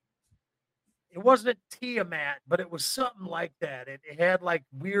 it wasn't Tiamat, but it was something like that. It had like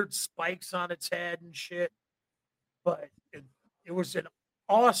weird spikes on its head and shit. But it was an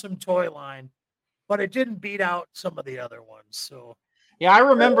awesome toy line, but it didn't beat out some of the other ones. So yeah, I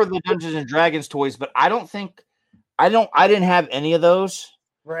remember the Dungeons and Dragons toys, but I didn't have any of those.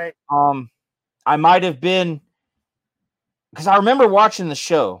 right. I might have been because I remember watching the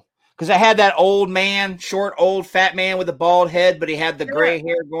show because I had that old man, short, old, fat man with a bald head, but he had the gray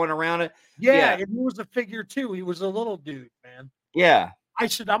hair going around it. Yeah, and he was a figure too. He was a little dude, man. Yeah.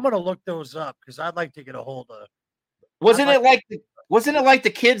 I'm gonna look those up because I'd like to get a hold of. Wasn't it like the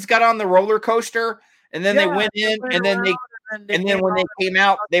kids got on the roller coaster and then they went in and then when they came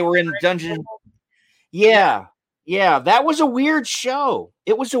out they were in dungeon. Yeah. Yeah, that was a weird show.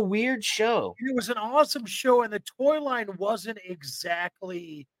 It was a weird show. It was an awesome show, and the toy line wasn't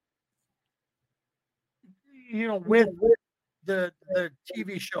exactly, with the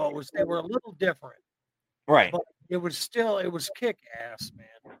TV show. They were a little different, right? But it was kick ass,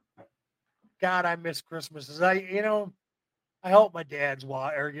 man. God, I miss Christmases. I hope my dad's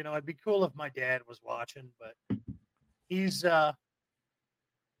it'd be cool if my dad was watching, but he's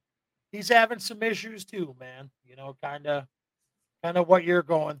having some issues too, man. Kind of what you're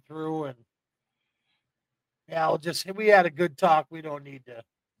going through, and yeah, we had a good talk. We don't need to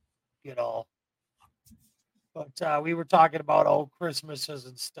get all, but we were talking about old Christmases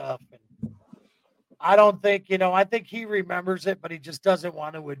and stuff, and I don't think I think he remembers it, but he just doesn't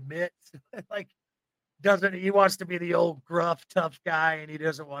want to admit, he wants to be the old gruff, tough guy, and he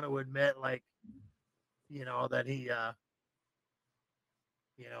doesn't want to admit, that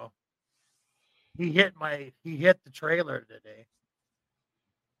he hit the trailer today.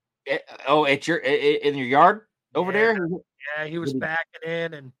 In your yard over there? Yeah, he was backing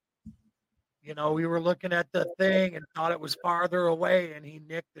in, and we were looking at the thing and thought it was farther away, and he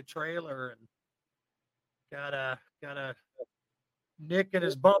nicked the trailer and got a nick in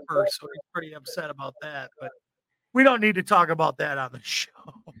his bumper, so he's pretty upset about that. But we don't need to talk about that on the show.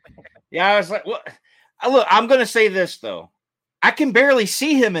 Yeah, I was like, well, look, I'm gonna say this though. I can barely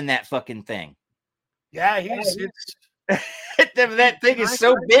see him in that fucking thing. Yeah, that thing is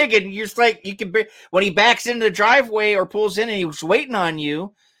so big, and you're just like when he backs into the driveway or pulls in and he's waiting on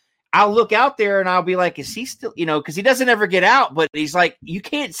you. I'll look out there and I'll be like, is he still, because he doesn't ever get out, but he's like, you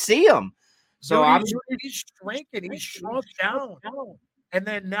can't see him. So he's shrinking, he's shrunk down. And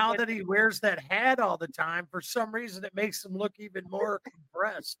then now that he wears that hat all the time, for some reason it makes him look even more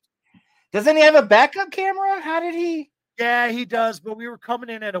compressed. Doesn't he have a backup camera? How did he? Yeah, he does, but we were coming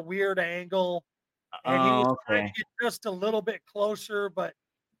in at a weird angle. And he was trying to get just a little bit closer, but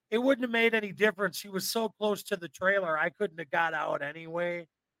it wouldn't have made any difference. He was so close to the trailer, I couldn't have got out anyway.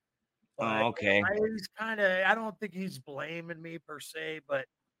 But okay. I don't think he's blaming me per se, but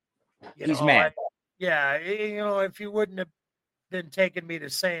he's mad. If he wouldn't have been taking me to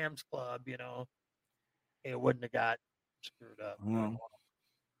Sam's Club, it wouldn't have got screwed up. Mm.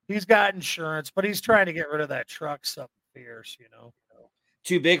 He's got insurance, but he's trying to get rid of that truck something fierce,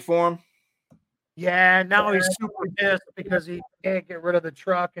 Too big for him? Yeah, now he's super pissed because he can't get rid of the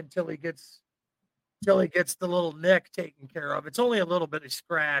truck until he gets the little nick taken care of. It's only a little bit of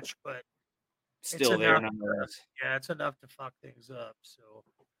scratch, but still there nonetheless. Yeah, it's enough to fuck things up. So,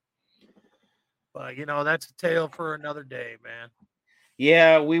 but that's a tale for another day, man.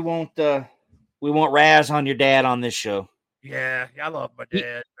 Yeah, we won't razz on your dad on this show. Yeah, I love my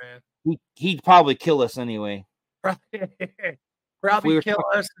dad, man. He'd probably kill us anyway. Probably kill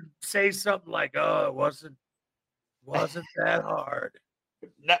us and say something like, "Oh, it wasn't that hard."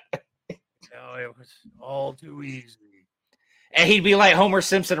 No, it was all too easy. And he'd be like Homer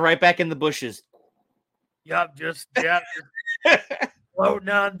Simpson, right back in the bushes. Yep, just floating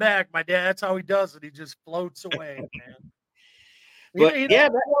on back. My dad, that's how he does it. He just floats away, man. But he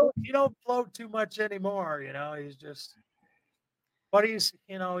don't float too much anymore. He's just. But he's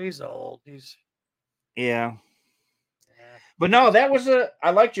old. Yeah. But no,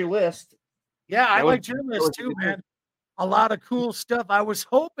 I liked your list. Yeah, I liked your list too, man. A lot of cool stuff. I was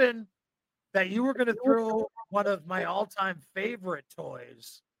hoping that you were going to throw one of my all-time favorite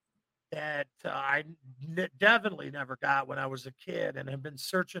toys that I definitely never got when I was a kid and have been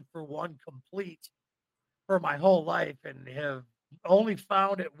searching for one complete for my whole life and have only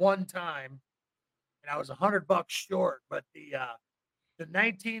found it one time. And I was $100 short, but the the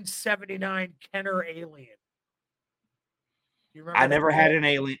 1979 Kenner Alien. You remember? I never had an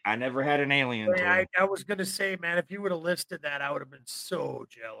alien. I never had an alien. I was gonna say, man, if you would have listed that, I would have been so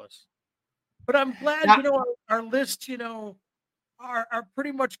jealous. But I'm glad, Now- our lists, are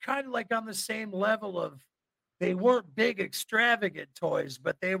pretty much kind of like on the same level of, they weren't big extravagant toys,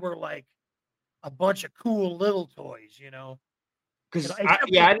 but they were like a bunch of cool little toys, Because except I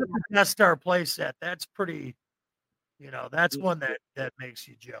for the Death Star playset. That's pretty, that's one that makes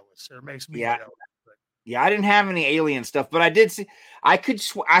you jealous, or makes me Yeah. jealous. But I didn't have any alien stuff, but I did see. I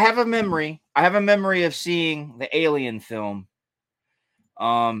have a memory. I have a memory of seeing the Alien film.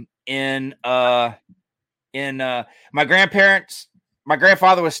 In my grandparents. My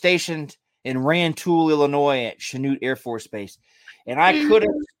grandfather was stationed in Rantoul, Illinois, at Chanute Air Force Base, and I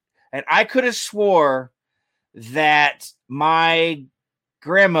could have swore that my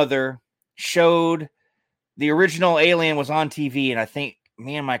grandmother showed the original Alien was on TV, and I think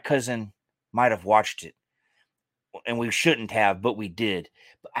me and my cousin might have watched it, and we shouldn't have, but we did.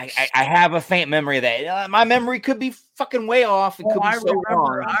 I have a faint memory of that. My memory could be fucking way off. It could be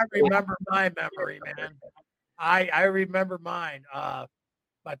wrong. I remember my memory, man. I remember mine.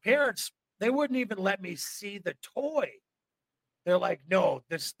 My parents, they wouldn't even let me see the toy. They're like, no,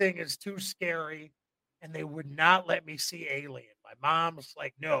 this thing is too scary. And they would not let me see Alien. My mom was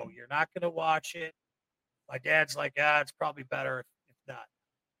like, no, you're not going to watch it. My dad's like, it's probably better if not.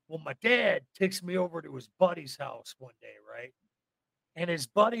 Well, my dad takes me over to his buddy's house one day, right? And his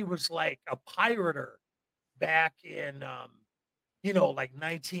buddy was like a pirater back in, like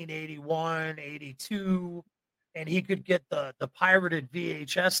 1981, 82. And he could get the pirated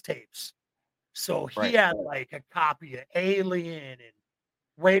VHS tapes. So he had like a copy of Alien and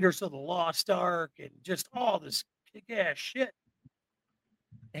Raiders of the Lost Ark and just all this kick-ass shit.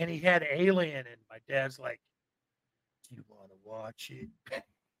 And he had Alien, and my dad's like, do you want to watch it?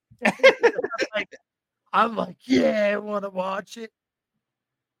 I'm like, yeah, I want to watch it.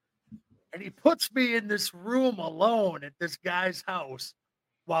 And he puts me in this room alone at this guy's house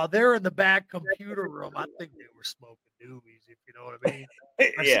while they're in the back computer room. I think they were smoking doobies, if you know what I mean.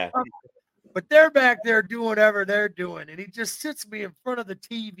 Yeah. But they're back there doing whatever they're doing. And he just sits me in front of the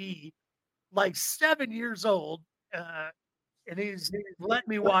TV, like 7 years old. And he's let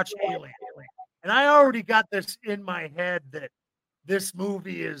me watch Alien. And I already got this in my head that this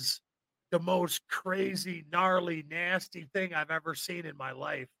movie is the most crazy, gnarly, nasty thing I've ever seen in my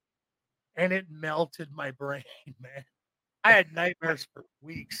life. And it melted my brain, man. I had nightmares for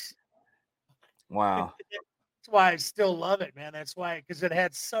weeks. Wow. That's why I still love it, man. That's why, because it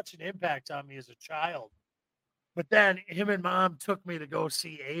had such an impact on me as a child. But then him and mom took me to go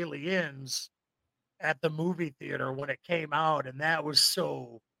see Aliens at the movie theater when it came out. And that was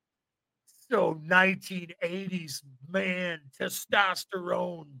so 1980s, man,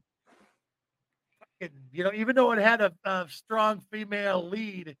 testosterone. Fucking, even though it had a strong female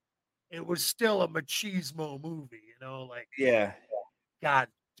lead, it was still a machismo movie, Yeah. God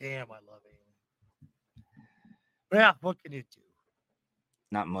damn, I love Alien. Yeah, what can you do?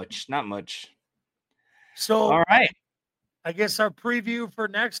 Not much. So, all right. I guess our preview for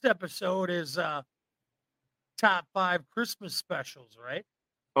next episode is top 5 Christmas specials, right?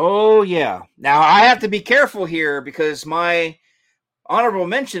 Oh, yeah. Now, I have to be careful here because my honorable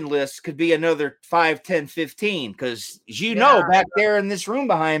mention list could be another 5, 10, 15. Because, back there in this room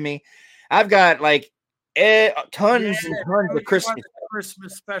behind me, I've got like tons and tons of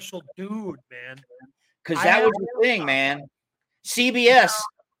Christmas special dude, man. Because that was the thing, man. CBS,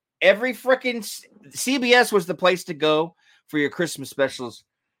 CBS was the place to go for your Christmas specials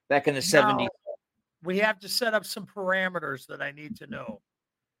back in the 70s. We have to set up some parameters that I need to know.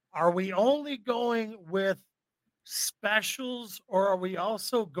 Are we only going with specials, or are we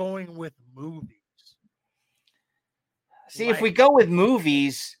also going with movies? See, if we go with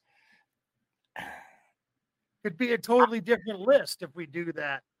movies, could be a totally different list if we do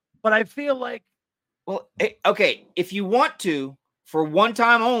that. But I feel like, well, okay, if you want to, for one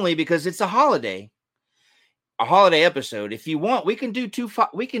time only, because it's a holiday episode. If you want, we can do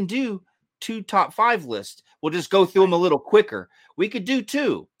two top 5 lists. We'll just go through them a little quicker. We could do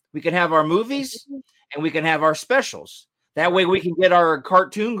 2. We can have our movies and we can have our specials. That way we can get our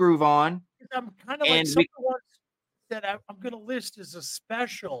cartoon groove on. I'm kind of like some of the ones that I'm going to list as a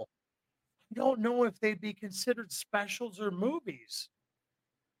special. I don't know if they'd be considered specials or movies,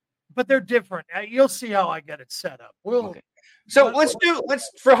 but they're different. You'll see how I get it set up. So let's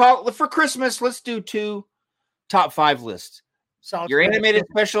for Christmas, let's do 2 top 5 lists. Your animated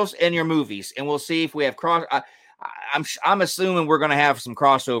specials and your movies, and we'll see if we have cross. I'm assuming we're going to have some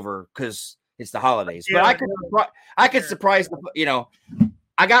crossover because It's the holidays, Yeah, but I could surprise the.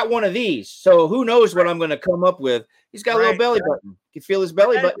 I got one of these, so who knows what I'm going to come up with. He's got a little belly button. You can feel his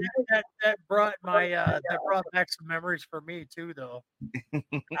belly button. That brought back some memories for me too, though. God,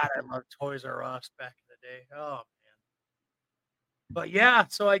 I loved Toys R Us back in the day. Oh man. But yeah,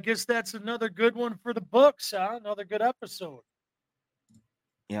 so I guess that's another good one for the books, huh? Another good episode.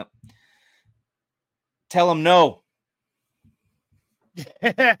 Yep. Tell them no.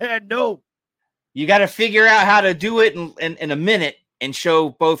 No. You got to figure out how to do it in a minute and show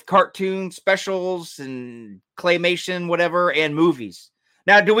both cartoon specials and claymation, whatever, and movies.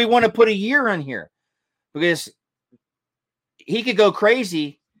 Now, do we want to put a year in here? Because he could go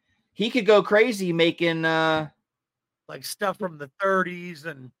crazy. He could go crazy making like stuff from the 30s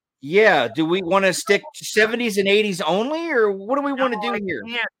and yeah. Do we want to stick to 70s and 80s only, or what do we want to do here?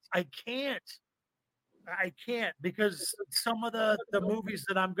 I can't because some of the movies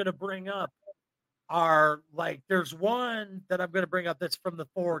that I'm going to bring up are like, there's one that I'm going to bring up that's from the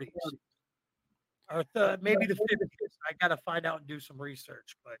 40s or maybe the 50s. I got to find out and do some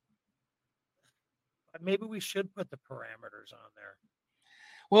research, but maybe we should put the parameters on there.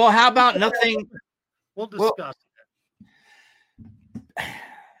 Well, how about nothing? We'll discuss it.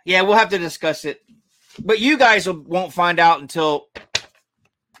 Yeah, we'll have to discuss it, but you guys won't find out until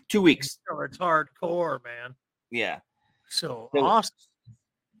 2 weeks. It's hardcore, man. Yeah. So awesome.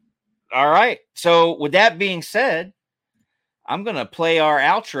 All right. So with that being said, I'm going to play our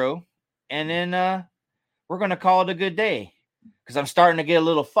outro and then we're going to call it a good day because I'm starting to get a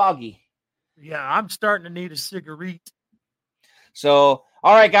little foggy. Yeah, I'm starting to need a cigarette. So,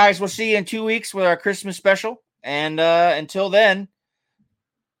 all right, guys, we'll see you in 2 weeks with our Christmas special. And until then,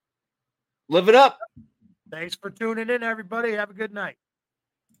 live it up. Thanks for tuning in, everybody. Have a good night.